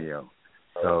Antonio.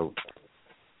 So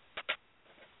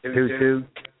 2-2.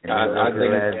 I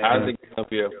think it's going to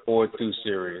be a 4-2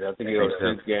 series. I think it'll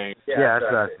go 6 games. Yeah,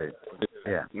 that's what I think.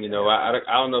 Yeah. You know, I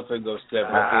don't know if it goes 7.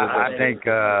 I think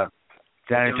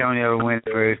San Antonio will win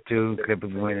the first 2.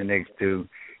 Clippers will win the next 2.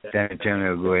 San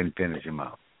Antonio will go ahead and finish them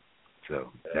off.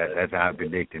 So that's how I'm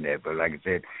predicting that. But like I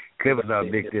said, Clippers are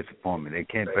a big disappointment. They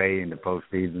can't play in the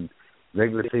postseason.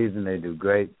 Regular season, they do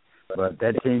great. But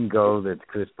that team goes as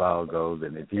Chris Paul goes,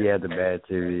 and if he has a bad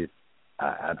series,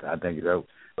 I think it's over.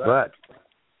 But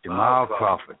Jamal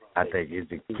Crawford, I think, is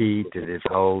the key to this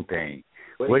whole thing.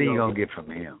 What are you going to get from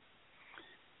him?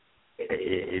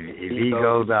 If he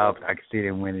goes off, I can see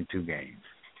them winning 2 games.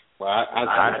 Well,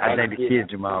 I think the kid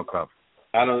Jamal Crawford.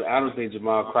 I don't think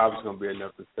Jamal Crawford's going to be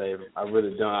enough to save him. I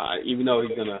really don't. Even though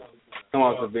he's going to come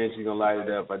off the bench, he's going to light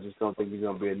it up, I just don't think he's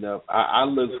going to be enough. I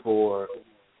look for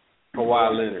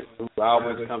Kawhi Leonard, who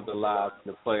always comes alive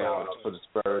in the playoffs for the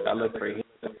Spurs. I look for him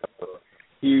to have a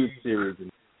huge series.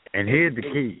 And here's the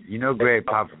key. You know Greg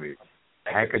Popovich,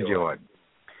 Hacker Jordan.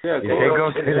 Yeah, if they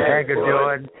go to the Hacker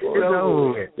Jordan, it's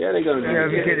over with. Yeah, they're going to do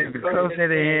if you get it close to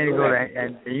the end, go to,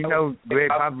 and you know Greg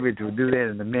Popovich will do that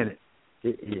in a minute.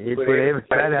 He put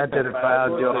everybody out there to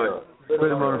foul Jordan,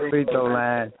 put him on the free throw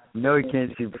line. You know he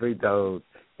can't shoot free throws.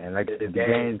 And like if the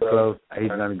game's close, he's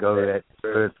going to go to that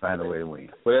first, find a way to win.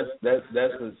 Well, that's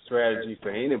a strategy for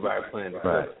anybody playing the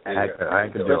Clippers. Right.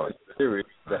 Hacker Jordan. Series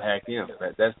to hack him.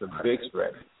 That's the big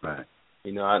strategy. Right.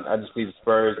 You know, I just see the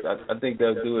Spurs. I think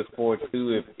they'll do it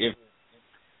 4-2 if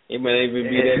it may even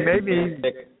be that. Maybe.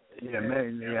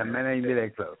 May not even be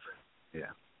that close.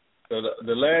 Yeah. So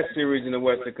the last series in the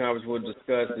Western Conference we'll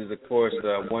discuss is, of course,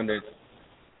 one that's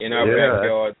in our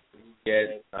backyard.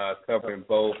 Yet covering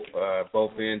both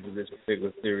ends of this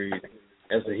particular series.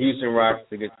 As the Houston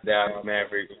Rockets against the Dallas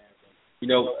Mavericks. You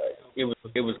know, it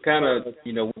was kind of,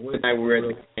 you know, one night we were at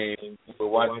the game, we were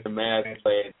watching the Mavs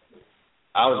play.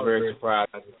 I was very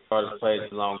surprised that the starters played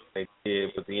as long as they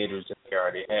did with the injuries that they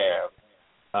already have.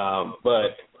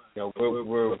 But, you know,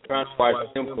 we're trying to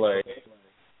watch them play,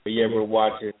 but yet we're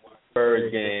watching the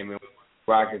Spurs game and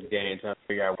Rockets game, trying to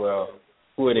figure out, well,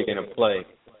 who are they going to play?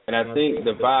 And I think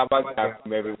the vibe I got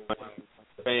from everyone,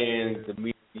 fans, the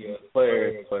media,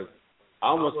 players, was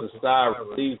almost a sigh of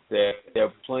relief that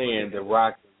they're playing the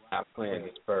Rockets, not playing the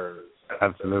Spurs.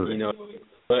 Absolutely. You know,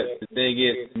 but the thing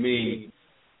is, to me,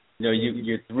 you know,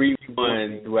 you're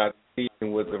 3-1 throughout the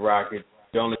season with the Rockets.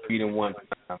 You only beat them one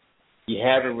time. You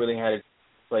haven't really had to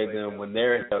play them when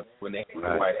they're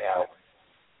White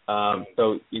House.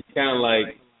 So it's kind of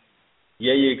like,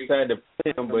 yeah, you're excited to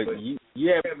play them, but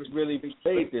you haven't really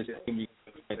played this team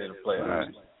in the playoffs.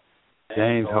 Right.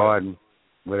 James Harden,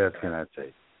 what else can I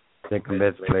say? Second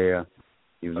best player.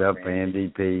 He was up for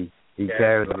MVP. He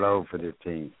carries the load for this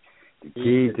team. The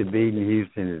key to beating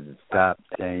Houston is to stop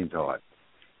James Harden.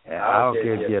 And I don't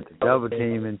care if you have to double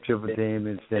team and triple team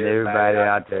and send everybody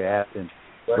out there after him,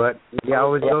 but he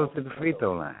always goes to the free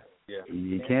throw line.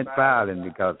 You can't foul him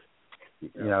because,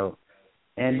 you know.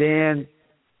 And then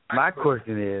my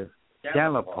question is,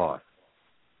 Chandler Parsons,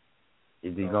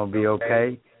 is he going to be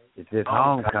okay? It's his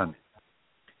homecoming.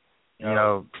 You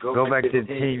know, go back to the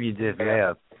team you just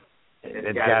left.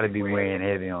 It's got to be weighing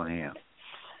heavy on him.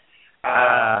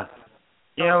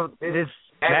 You know, this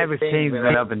Mavericks team's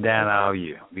been up and down all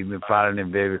year. We've been following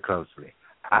them very closely.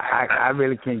 I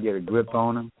really can't get a grip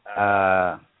on them.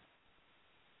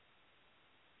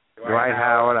 Dwight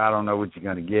Howard, I don't know what you're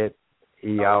going to get.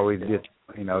 He always gets,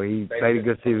 you know, he played a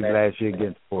good series last year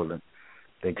against Portland.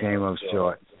 They came up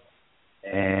short.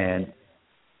 And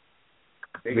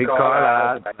Big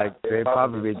Carlisle, like Greg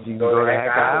Popovich, you can go to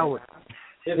Hacker Howard.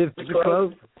 It's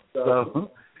close. So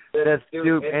that's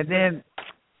stupid. And then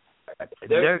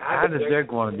Dirk, how does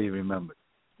Dirk want to be remembered?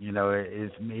 You know,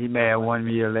 he may have 1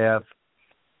 year left.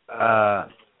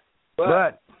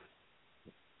 But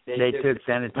they took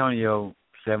San Antonio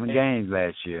 7 games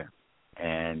last year.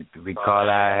 And Big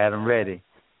Carlisle had them ready.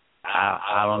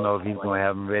 I don't know if he's going to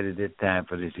have them ready this time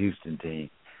for this Houston team.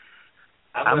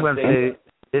 I'm going to say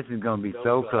this is going to be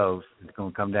so close, it's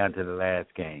going to come down to the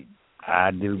last game.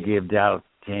 I do give Dallas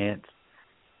a chance.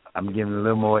 I'm giving a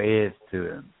little more edge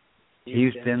to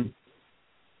Houston,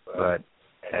 but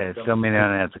there's so many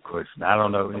unanswered questions. I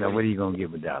don't know. You know, what are you going to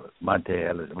give with Dallas? Monte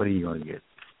Ellis, what are you going to get?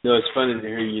 No, it's funny to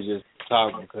hear you just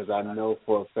talk because I know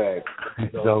for a fact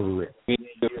it's over with. We've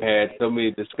had so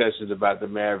many discussions about the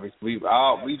Mavericks. We've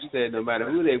said no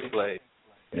matter who they play,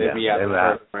 they'll be out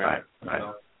the first round.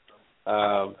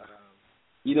 Right.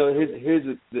 You know,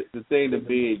 here's the thing to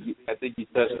me. I think you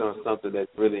touched on something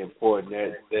that's really important.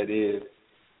 That is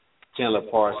Chandler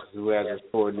Parsons, who has a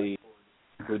sore knee,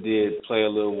 who did play a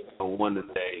little one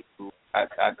today. As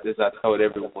I told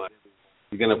everyone,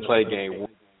 he's going to play game 1.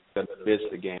 He's going to miss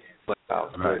the game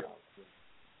playoffs. Right.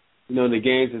 You know, the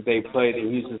games that they played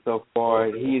in Houston so far,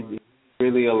 he's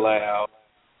really allowed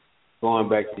going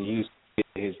back to Houston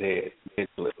in his head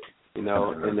mentally. You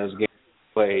know, in those games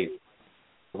played.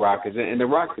 Rockets, and the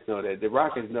Rockets know that. The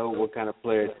Rockets know what kind of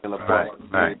players Chandler Parsons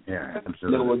is. Right, yeah, absolutely.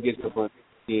 They know what gets up on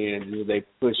the end. You know, they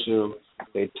push him,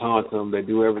 they taunt him, they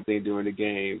do everything during the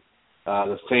game.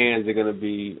 The fans are going to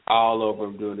be all over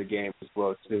him during the game as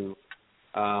well, too.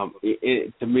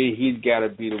 To me, he's got to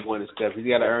be the one to step. He's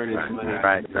got to earn his money.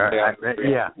 Right.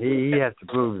 Yeah, he has to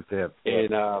prove himself.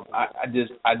 And I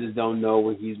just don't know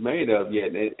what he's made of yet.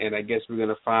 And I guess we're going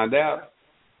to find out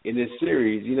in this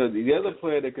series. You know, the other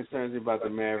player that concerns me about the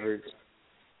Mavericks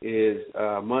is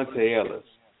Monte Ellis.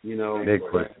 You know, big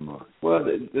question mark. Well,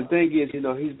 the thing is, you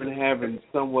know, he's been having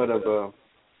somewhat of a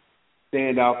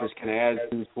standoffish kind of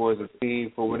attitude towards the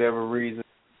team for whatever reason.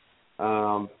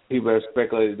 People have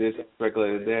speculated this and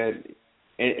speculated that.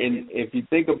 And if you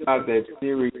think about that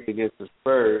series against the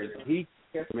Spurs, he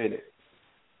kept him in it.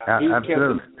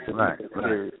 Absolutely. Right.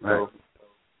 So,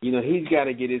 you know, he's got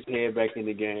to get his head back in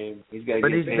the game. He's got to but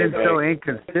get his he's head been back. so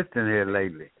inconsistent here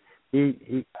lately.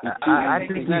 I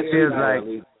think he feels like,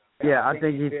 I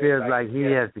think he feels like he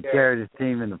has to carry this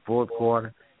team in the fourth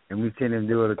quarter, and we've seen him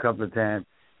do it a couple of times.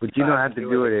 But you don't have to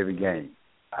do it every game.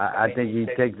 I think he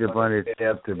takes it upon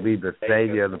himself to be the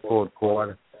savior of the fourth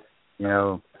quarter. You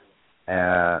know,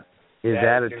 his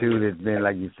attitude has been,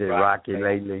 like you said, rocky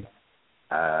lately.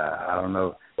 I don't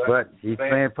know. But he's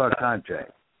playing for a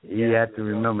contract. He has to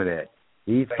remember that.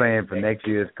 He's playing for next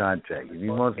year's contract. If he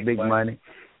wants big money,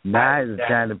 now is the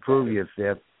time to prove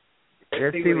yourself.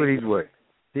 Let's see what he's worth.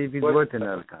 See if he's worth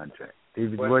another contract. See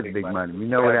if he's worth big money. We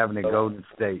know what happened at Golden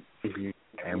State.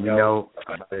 And we know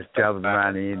about his travels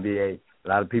around the NBA. A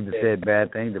lot of people said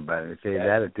bad things about him. They say his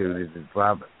attitude is his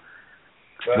problem.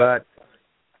 But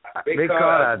big call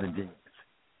out to defense.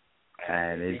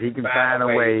 And if he can find a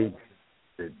way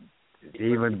to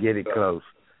even get it close,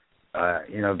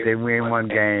 you know, if they win one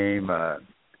game,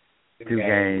 2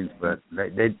 games, but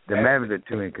the Mavericks are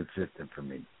too inconsistent for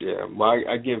me. Yeah, well,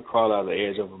 I give Carlisle the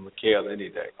edge over McHale any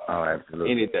day. Oh,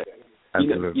 absolutely. Any day.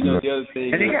 Absolutely. You know the other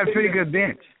thing. And they got a pretty good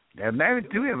bench. The Mavericks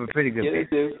do have a pretty good bench.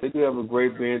 They do have a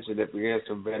great bench, and we have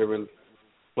some veteran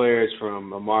players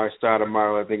from Amari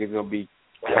Stoudemire. I think it's going to be.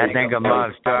 I think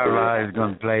Amari Stoudemire is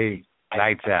going to play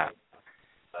lights out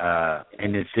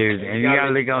in this series. And you got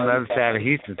to look on the other side of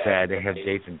Houston side. They have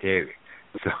Jason Terry.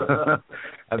 So,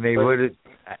 I mean,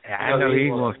 I know he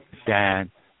wants to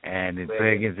shine and to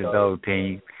play against his old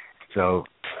team. So,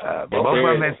 both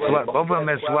of them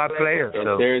have SWAT players.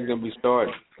 So Terry's going to be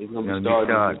starting. He's going to be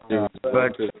starting.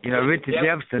 But, you know, Richard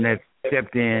Jefferson has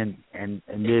stepped in and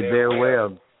did very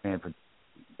well for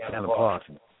Chandler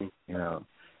Parsons, you know.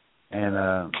 And,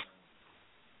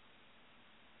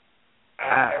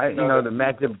 you know, the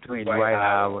matchup between Dwight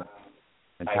Howard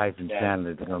and Tyson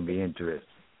Chandler is going to be interesting,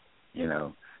 you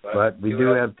know. But we do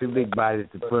have 2 big bodies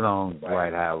to put on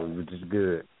Dwight Howard, which is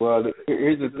good. Well,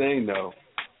 here's the thing, though.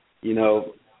 You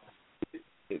know,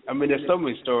 I mean, there's so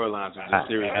many storylines with this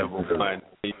series. Number one,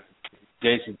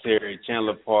 Jason Terry,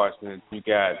 Chandler Parsons. You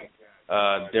got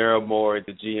Daryl Morey,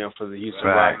 the GM for the Houston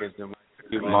Rockets, and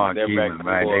Mark Cuban,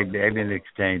 right? They've been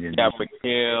exchanging. Got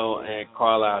McHale and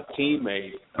Carlisle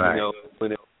teammates. Right. You know,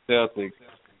 when it's Celtics.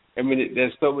 I mean,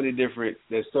 there's so many different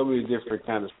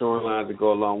kind of storylines that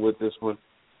go along with this one.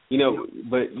 You know,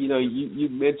 but you know, you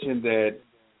mentioned that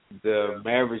the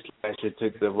Mavericks last year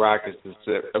took the Rockets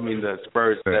the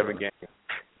Spurs 7 games.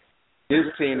 This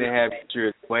team they have this year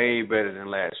is way better than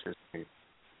last year's team.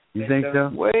 You think so?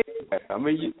 Way better. I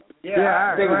mean,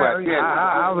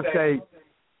 I would say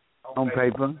on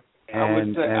paper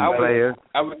and players.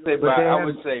 I would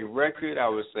say record. I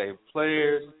would say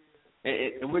players.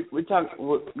 And we talk.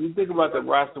 You think about the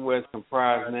roster where it's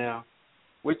comprised now.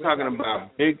 We're talking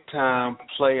about big time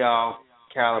playoff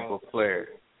caliber players.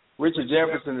 Richard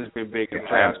Jefferson has been big in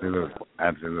playoffs.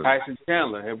 Absolutely. Tyson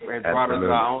Chandler has brought us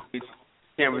our own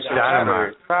championship.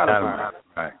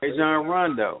 Right. John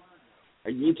Rondo.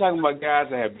 You talking about guys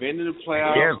that have been in the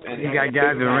playoffs? Yeah, you got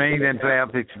guys with rings and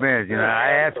playoff experience. You know,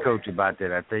 I asked Coach about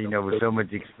that. I said, you know, with so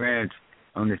much experience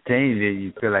on this team,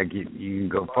 you feel like you can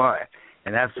go far.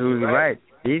 And absolutely right.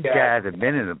 These guys have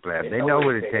been in the playoffs. They know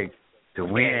what it takes to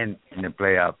win in the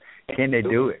playoffs. Can they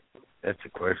do it? That's the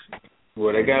question.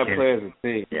 Well, they got to play as a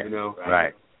team, you know.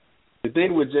 Right. The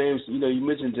thing with James, you know, you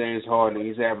mentioned James Harden.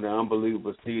 He's having an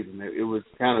unbelievable season. It was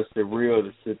kind of surreal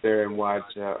to sit there and watch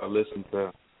or listen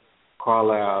to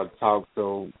Carlisle talk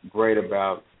so great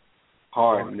about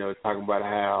Harden, you know, talking about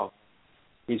how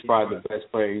he's probably the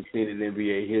best player he's seen in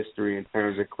NBA history in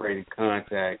terms of creating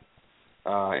contact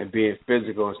and being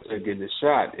physical and still getting the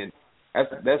shot. And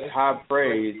that's high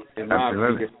praise. In my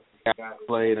opinion,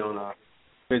 played on a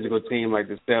physical team like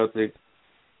the Celtics,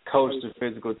 coached a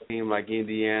physical team like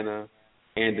Indiana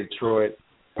and Detroit.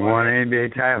 Won an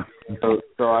NBA title.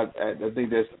 So I think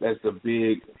that's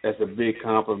a big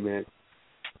compliment.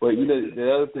 But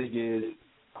the other thing is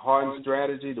Harden's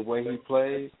strategy, the way he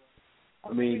plays.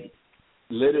 I mean,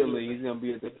 literally, he's going to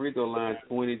be at the free throw line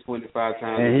 20, 25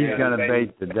 times. And he's going to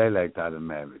bait the daylight out of the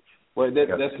Mavericks. Well,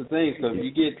 that's the thing. So if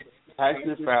you get Tyson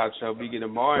in foul trouble, you get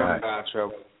Amari in foul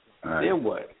trouble, then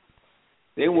what?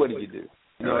 Then what do you do?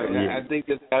 I think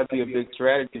that's got to be a big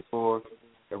strategy for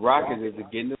the Rockets is to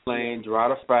get in the lane, draw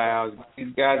the fouls,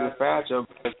 these guys in foul trouble,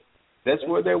 because that's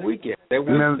where they're weak at. They're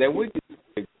weak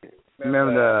at.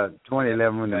 Remember the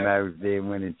 2011 when the Mavericks did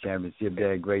win the championship? They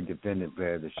had great defending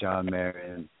players, Sean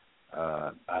Marion,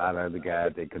 a lot of other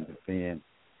guys they could defend.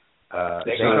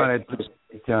 They're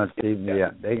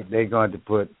going to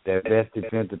put their best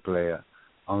defensive player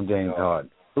on James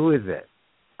Harden. Who is that?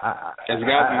 It's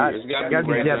got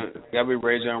to be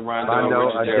Rajon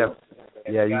Rondo.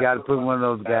 Yeah, you got to put one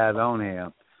of those guys on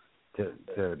him to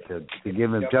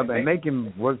give him trouble and make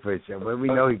him work for himself. Well, we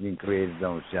know he can create his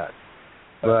own shots,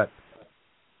 but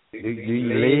do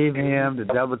you leave him to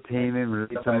double team him and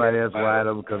leave somebody else wide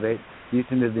open? Because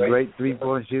Houston is a great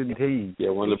 3-point shooting team. Yeah,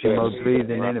 one of the best. More threes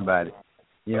than anybody.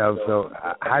 So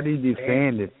how do you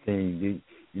defend this team?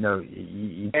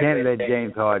 You can't let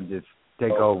James Harden just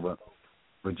take over,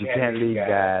 but you can't leave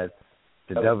guys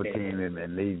to double team him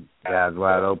and leave guys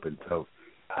wide open. So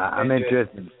I'm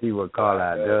interested to see what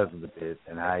Carlisle does with this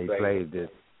and how he plays this.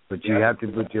 But you have to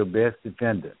put your best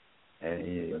defender,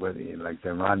 and like I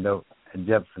said, Rondo and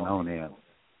Jefferson on him.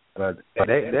 But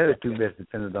they're the two best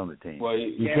defenders on the team. Well,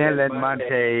 you can't let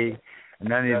Monte and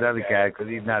none of these other guys, because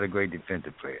he's not a great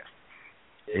defensive player.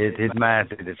 His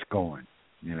mindset is scoring.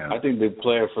 I think the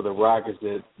player for the Rockets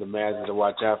that the Mavs have to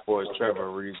watch out for is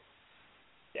Trevor Reeves.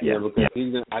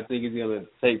 Because I think he's going to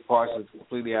take Parsons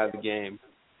completely out of the game.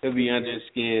 He'll be under his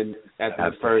skin after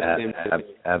the first 10 minutes.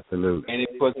 Absolutely. And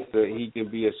he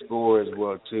can be a scorer as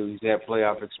well, too. He's had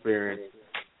playoff experience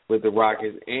with the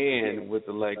Rockets and with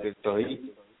the Lakers. So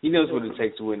he knows what it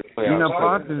takes to win the playoffs.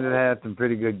 Parsons has had some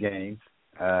pretty good games.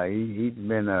 He's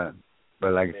been,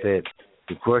 but like I said,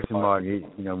 the question mark, when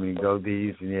he goes to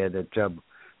Houston, he had that trouble.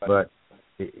 But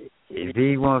if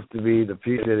he wants to be the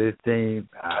future of this team,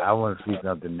 I want to see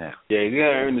something now. Yeah, he's got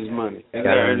to earn his money. He's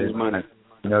got to earn his money.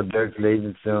 Dirk's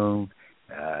leaving soon.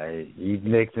 He's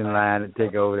next in line to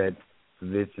take over that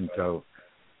position. So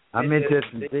I'm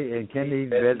interested to see. And can these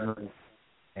veterans,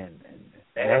 and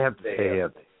they have to stay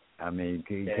healthy. I mean,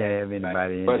 you can't have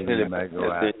anybody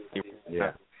go out.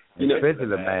 Yeah. Especially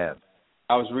the Mavs.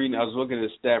 I was looking at the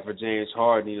stat for James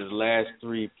Harden. The last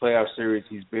 3 playoff series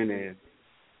he's been in,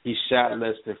 he shot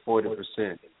less than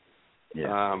 40%.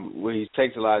 Yeah. Where he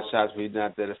takes a lot of shots, but he's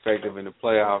not that effective in the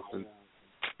playoffs. And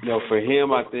for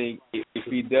him, I think if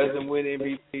he doesn't win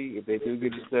MVP, if they do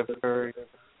get to Steph Curry,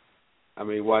 I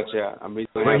mean, watch out. I mean,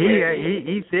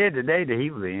 he said today that he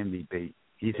was the MVP.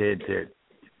 He said that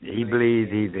he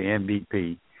believes he's the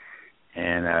MVP,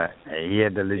 and he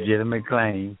had the legitimate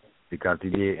claim because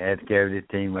he had carried his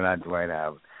team without Dwight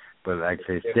Howard. But like I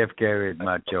say, Steph Curry is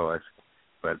my choice.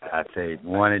 But I'd say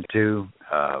 1 and 2,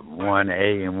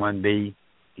 1A and 1B.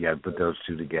 You got to put those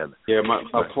two together. Yeah,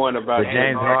 my point about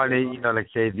James Harden, like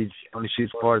I say, if he only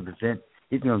shoots 40%,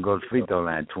 he's going to go to the free throw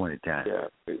line 20 times.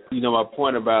 Yeah, my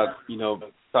point about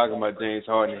talking about James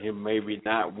Harden and him maybe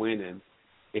not winning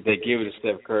if they give it to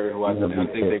Steph Curry, who I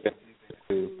think they got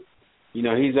to.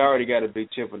 He's already got a big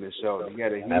chip on his shoulder. He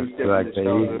got a huge chip on his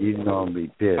shoulder. He's going to be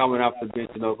pissed. Coming off the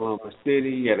bench in Oklahoma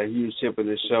City, he had a huge chip on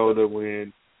his shoulder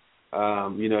when,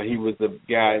 he was the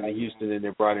guy in Houston and they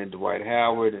brought in Dwight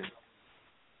Howard. And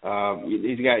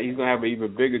he's going to have an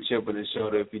even bigger chip on his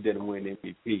shoulder if he didn't win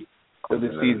MVP for the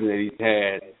season that he's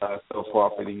had so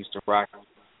far for the Houston Rockets.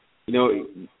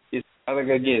 It's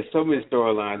again, so many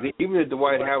storylines. Even the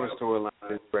Dwight Howard storyline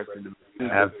is interesting to me.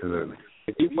 Absolutely.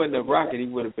 If he wasn't a Rocket, he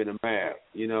would have been a Mav,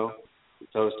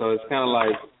 So it's kind of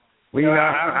like. Well,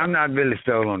 I'm not really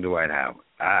sold on Dwight Howard.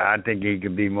 I think he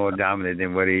could be more dominant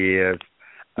than what he is.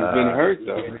 He's been hurt,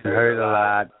 though. He's been hurt a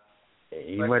lot.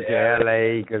 He went to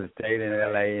L.A. He could have stayed in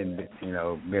L.A. and,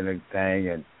 been a thing.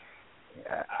 And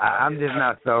I'm just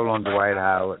not sold on Dwight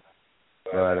Howard.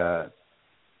 But,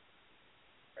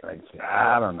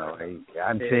 I don't know. I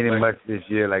haven't seen him much this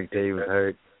year. Like I say, he was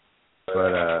hurt.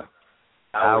 But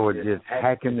I would just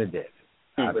hack him to death.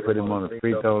 I put him on the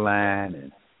free throw line,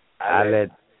 and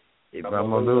if I'm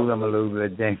going to lose, I'm going to lose.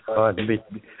 Let James Harden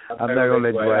beat me. I'm not going to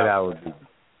let Dwight Howard beat me.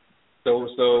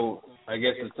 So I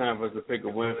guess it's time for us to pick a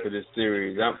win for this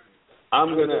series. I'm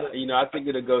gonna, I think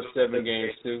it'll go 7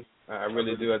 games too. I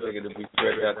really do. I think it'll be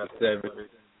stretched out to 7.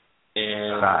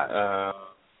 And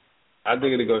I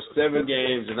think it'll go 7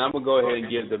 games, and I'm going to go ahead and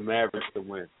give the Mavericks the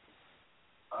win.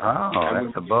 Oh,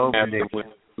 that's a bold prediction.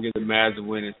 Give the Mavs the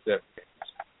win in 7 games.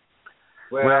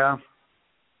 Well,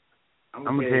 I'm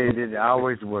going to tell you this. It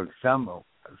always works.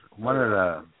 One of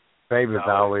the favorites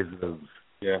always lose.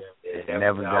 Yeah.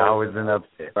 There's always an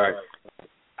upset. Right.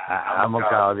 I'm going to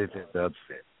call this an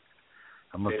upset.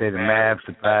 I'm going to say the Mavs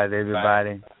surprise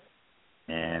everybody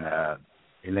and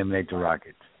eliminate the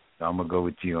Rockets. So I'm going to go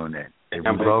with you on that. If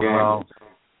we both wrong,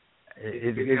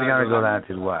 it's going to go down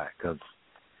to the wire. Because,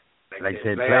 like I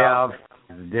said, playoffs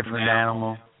is a different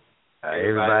animal.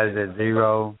 Everybody's at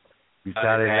 0. We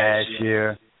started last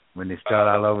year. When they start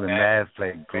all over, the Mavs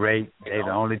played great. They're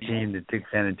the only team that took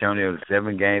San Antonio to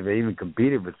 7 games. They even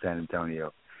competed with San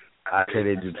Antonio. I say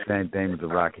they do the same thing with the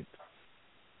Rockets.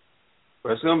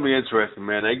 Well, it's going to be interesting,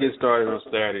 man. They get started on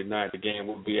Saturday night. The game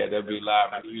will be they'll be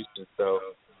live in Houston. So,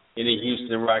 any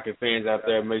Houston Rocket fans out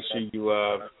there, make sure you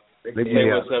say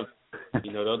what's up.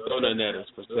 Don't throw nothing at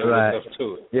us, but say what's up to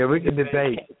it. Yeah, we can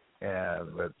debate. Yeah,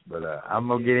 but I'm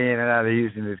going to get in and out of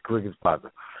Houston as quick as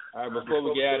possible. All right, before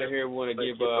we get out of here, we want to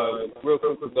give real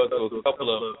quick, we'll go to a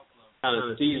couple of kind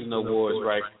of season awards,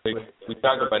 right? We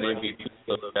talked about MVP,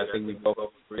 so I think we both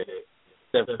agree.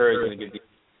 Steph Curry's going to get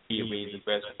the MVP,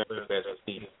 the best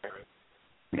team.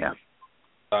 Yeah.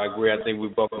 I agree. I think we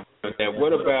both agree with that.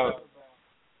 What about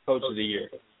Coach of the Year?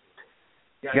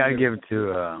 You got to give it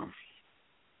to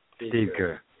Steve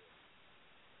Kerr.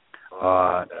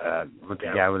 What's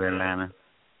the guy with Atlanta?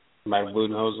 Mike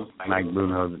Budenholzer.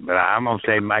 But I'm going to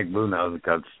say Mike Budenholzer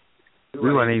because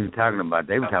we weren't even talking about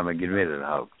that. They were talking about getting rid of the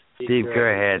Hawks. Steve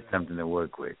Kerr had something to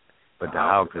work with. But the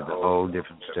Hawks is a whole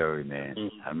different story,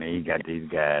 man. I mean, he got these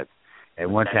guys. At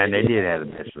one time, they did have the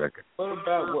best record.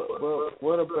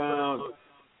 What about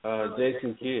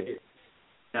Jason Kidd?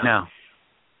 No,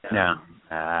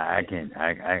 I can't.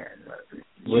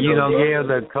 You don't give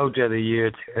the Coach of the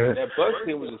Year to that Bucks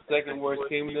team was the second worst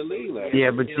team in the league last year.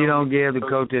 Yeah, but you don't give the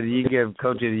Coach of the Year. You give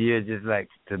Coach of the Year just like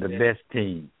to the best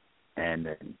team. And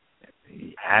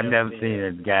I've never seen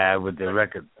a guy with the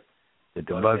record that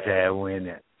the Bucks have win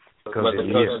that Coach of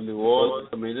the Year. New Orleans.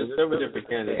 I mean, there's several different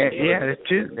candidates. Yeah,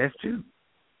 that's true.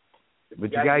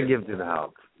 But you gotta give it to the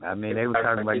Hawks. I mean, they were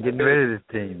talking about getting rid of this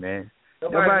team, man.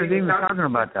 Nobody's even talking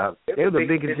about the Hawks. They were the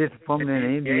biggest disappointment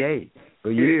in the NBA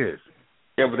for years.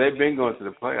 Yeah, but they've been going to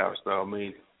the playoffs, though. I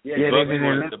mean,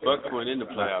 the Bucks went in the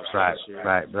playoffs last year.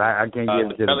 Right, but I can't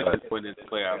give it to the Pelicans went in the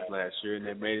playoffs last year, and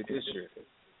they made it this year.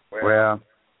 Well,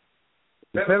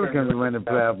 the Pelicans went in the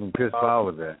playoffs when Chris Paul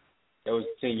was there. That was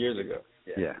 10 years ago.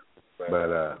 Yeah,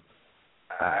 but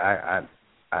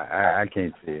I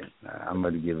can't see it. I'm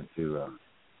going to give it to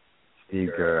Steve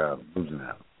Kerr,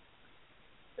 Budenholzer.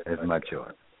 That's my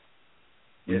choice.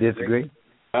 You disagree?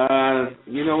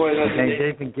 You know what? You think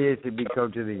Jason Kidd should be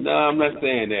Coach of the Year? No, I'm not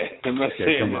saying that. I'm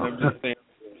just saying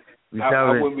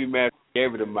I wouldn't be mad if he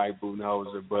gave it to Mike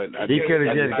Budenholzer, but he could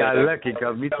have just got lucky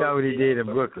because we saw what he did in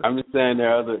Brooklyn. I'm just saying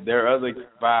there are other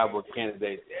viable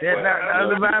candidates. There's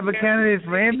other viable candidates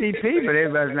for MVP, but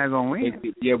everybody's not going to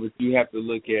win. Yeah, but you have to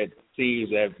look at teams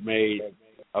that have made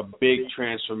a big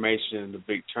transformation and a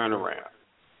big turnaround.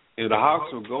 The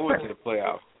Hawks were going to the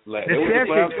playoffs. The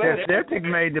Celtics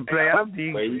made the playoffs.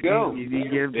 There you go.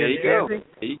 There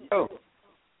you go.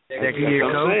 Second year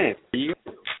coach.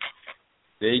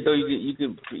 There you go. You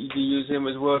can use him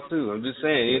as well too. I'm just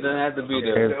saying it doesn't have to be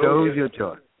the. So who's your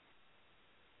choice?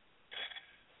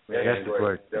 That's the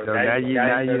question. So now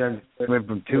you done went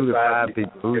from 2 to 5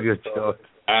 people. Who's your choice?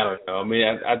 I don't know. I mean,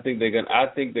 I think they're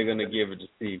gonna give it to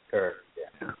Steve Kerr.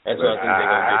 That's what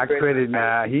I think they're gonna give.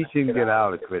 Now he shouldn't get all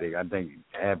the credit. I think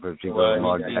half of it was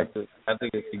more Jackson. I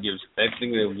think they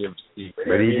will give Steve Kerr.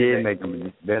 But he did make them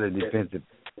a better defensive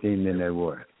team than they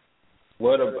were.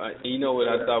 What about, you know what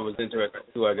I thought was interesting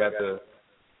too? I got the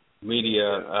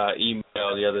media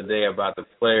email the other day about the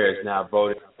players now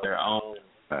voting on their own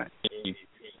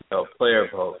player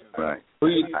vote. Right. Who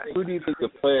do you think the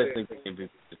players think the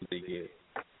MVP is?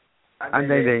 I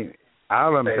think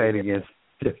all of them played against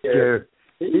Steph Curry.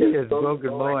 He has broken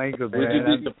more ankles. Would you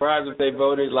be surprised if they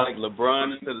voted like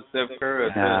LeBron instead of Steph Curry?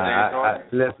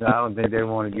 Listen, I don't think they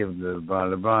want to give it to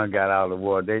LeBron. LeBron got all the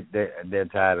awards. They're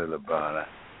tired of LeBron.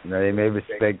 They may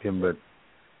respect him, but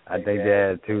I think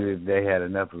their attitude is they had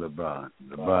enough of LeBron.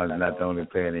 LeBron's not the only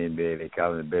player in the NBA. They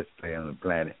call him the best player on the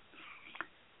planet.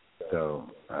 So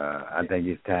I think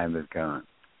his time has come.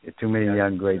 There's too many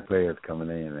young, great players coming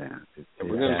in now.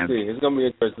 We're going to see. It's going to be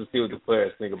interesting to see what the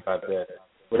players think about that.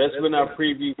 Well, that's been our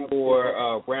preview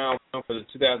for round 1 for the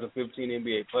 2015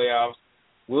 NBA playoffs.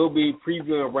 We'll be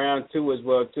previewing round 2 as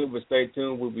well, too, but stay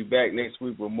tuned. We'll be back next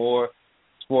week with more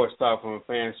sports talk from a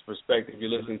fan's perspective. You're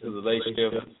listening to The Late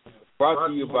Shift, brought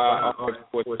to you by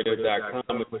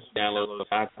RFSportsRadio.com. You can download on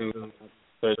iTunes,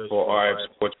 search for RF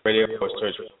Sports Radio, or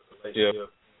search for The Late Shift.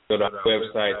 Go to our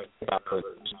website, stop the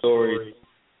stories,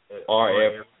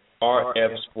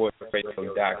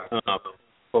 rfsportsradio.com.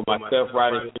 For myself,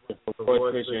 Rodney, from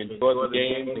Royce, enjoy the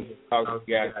game, and talk to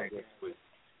you guys next.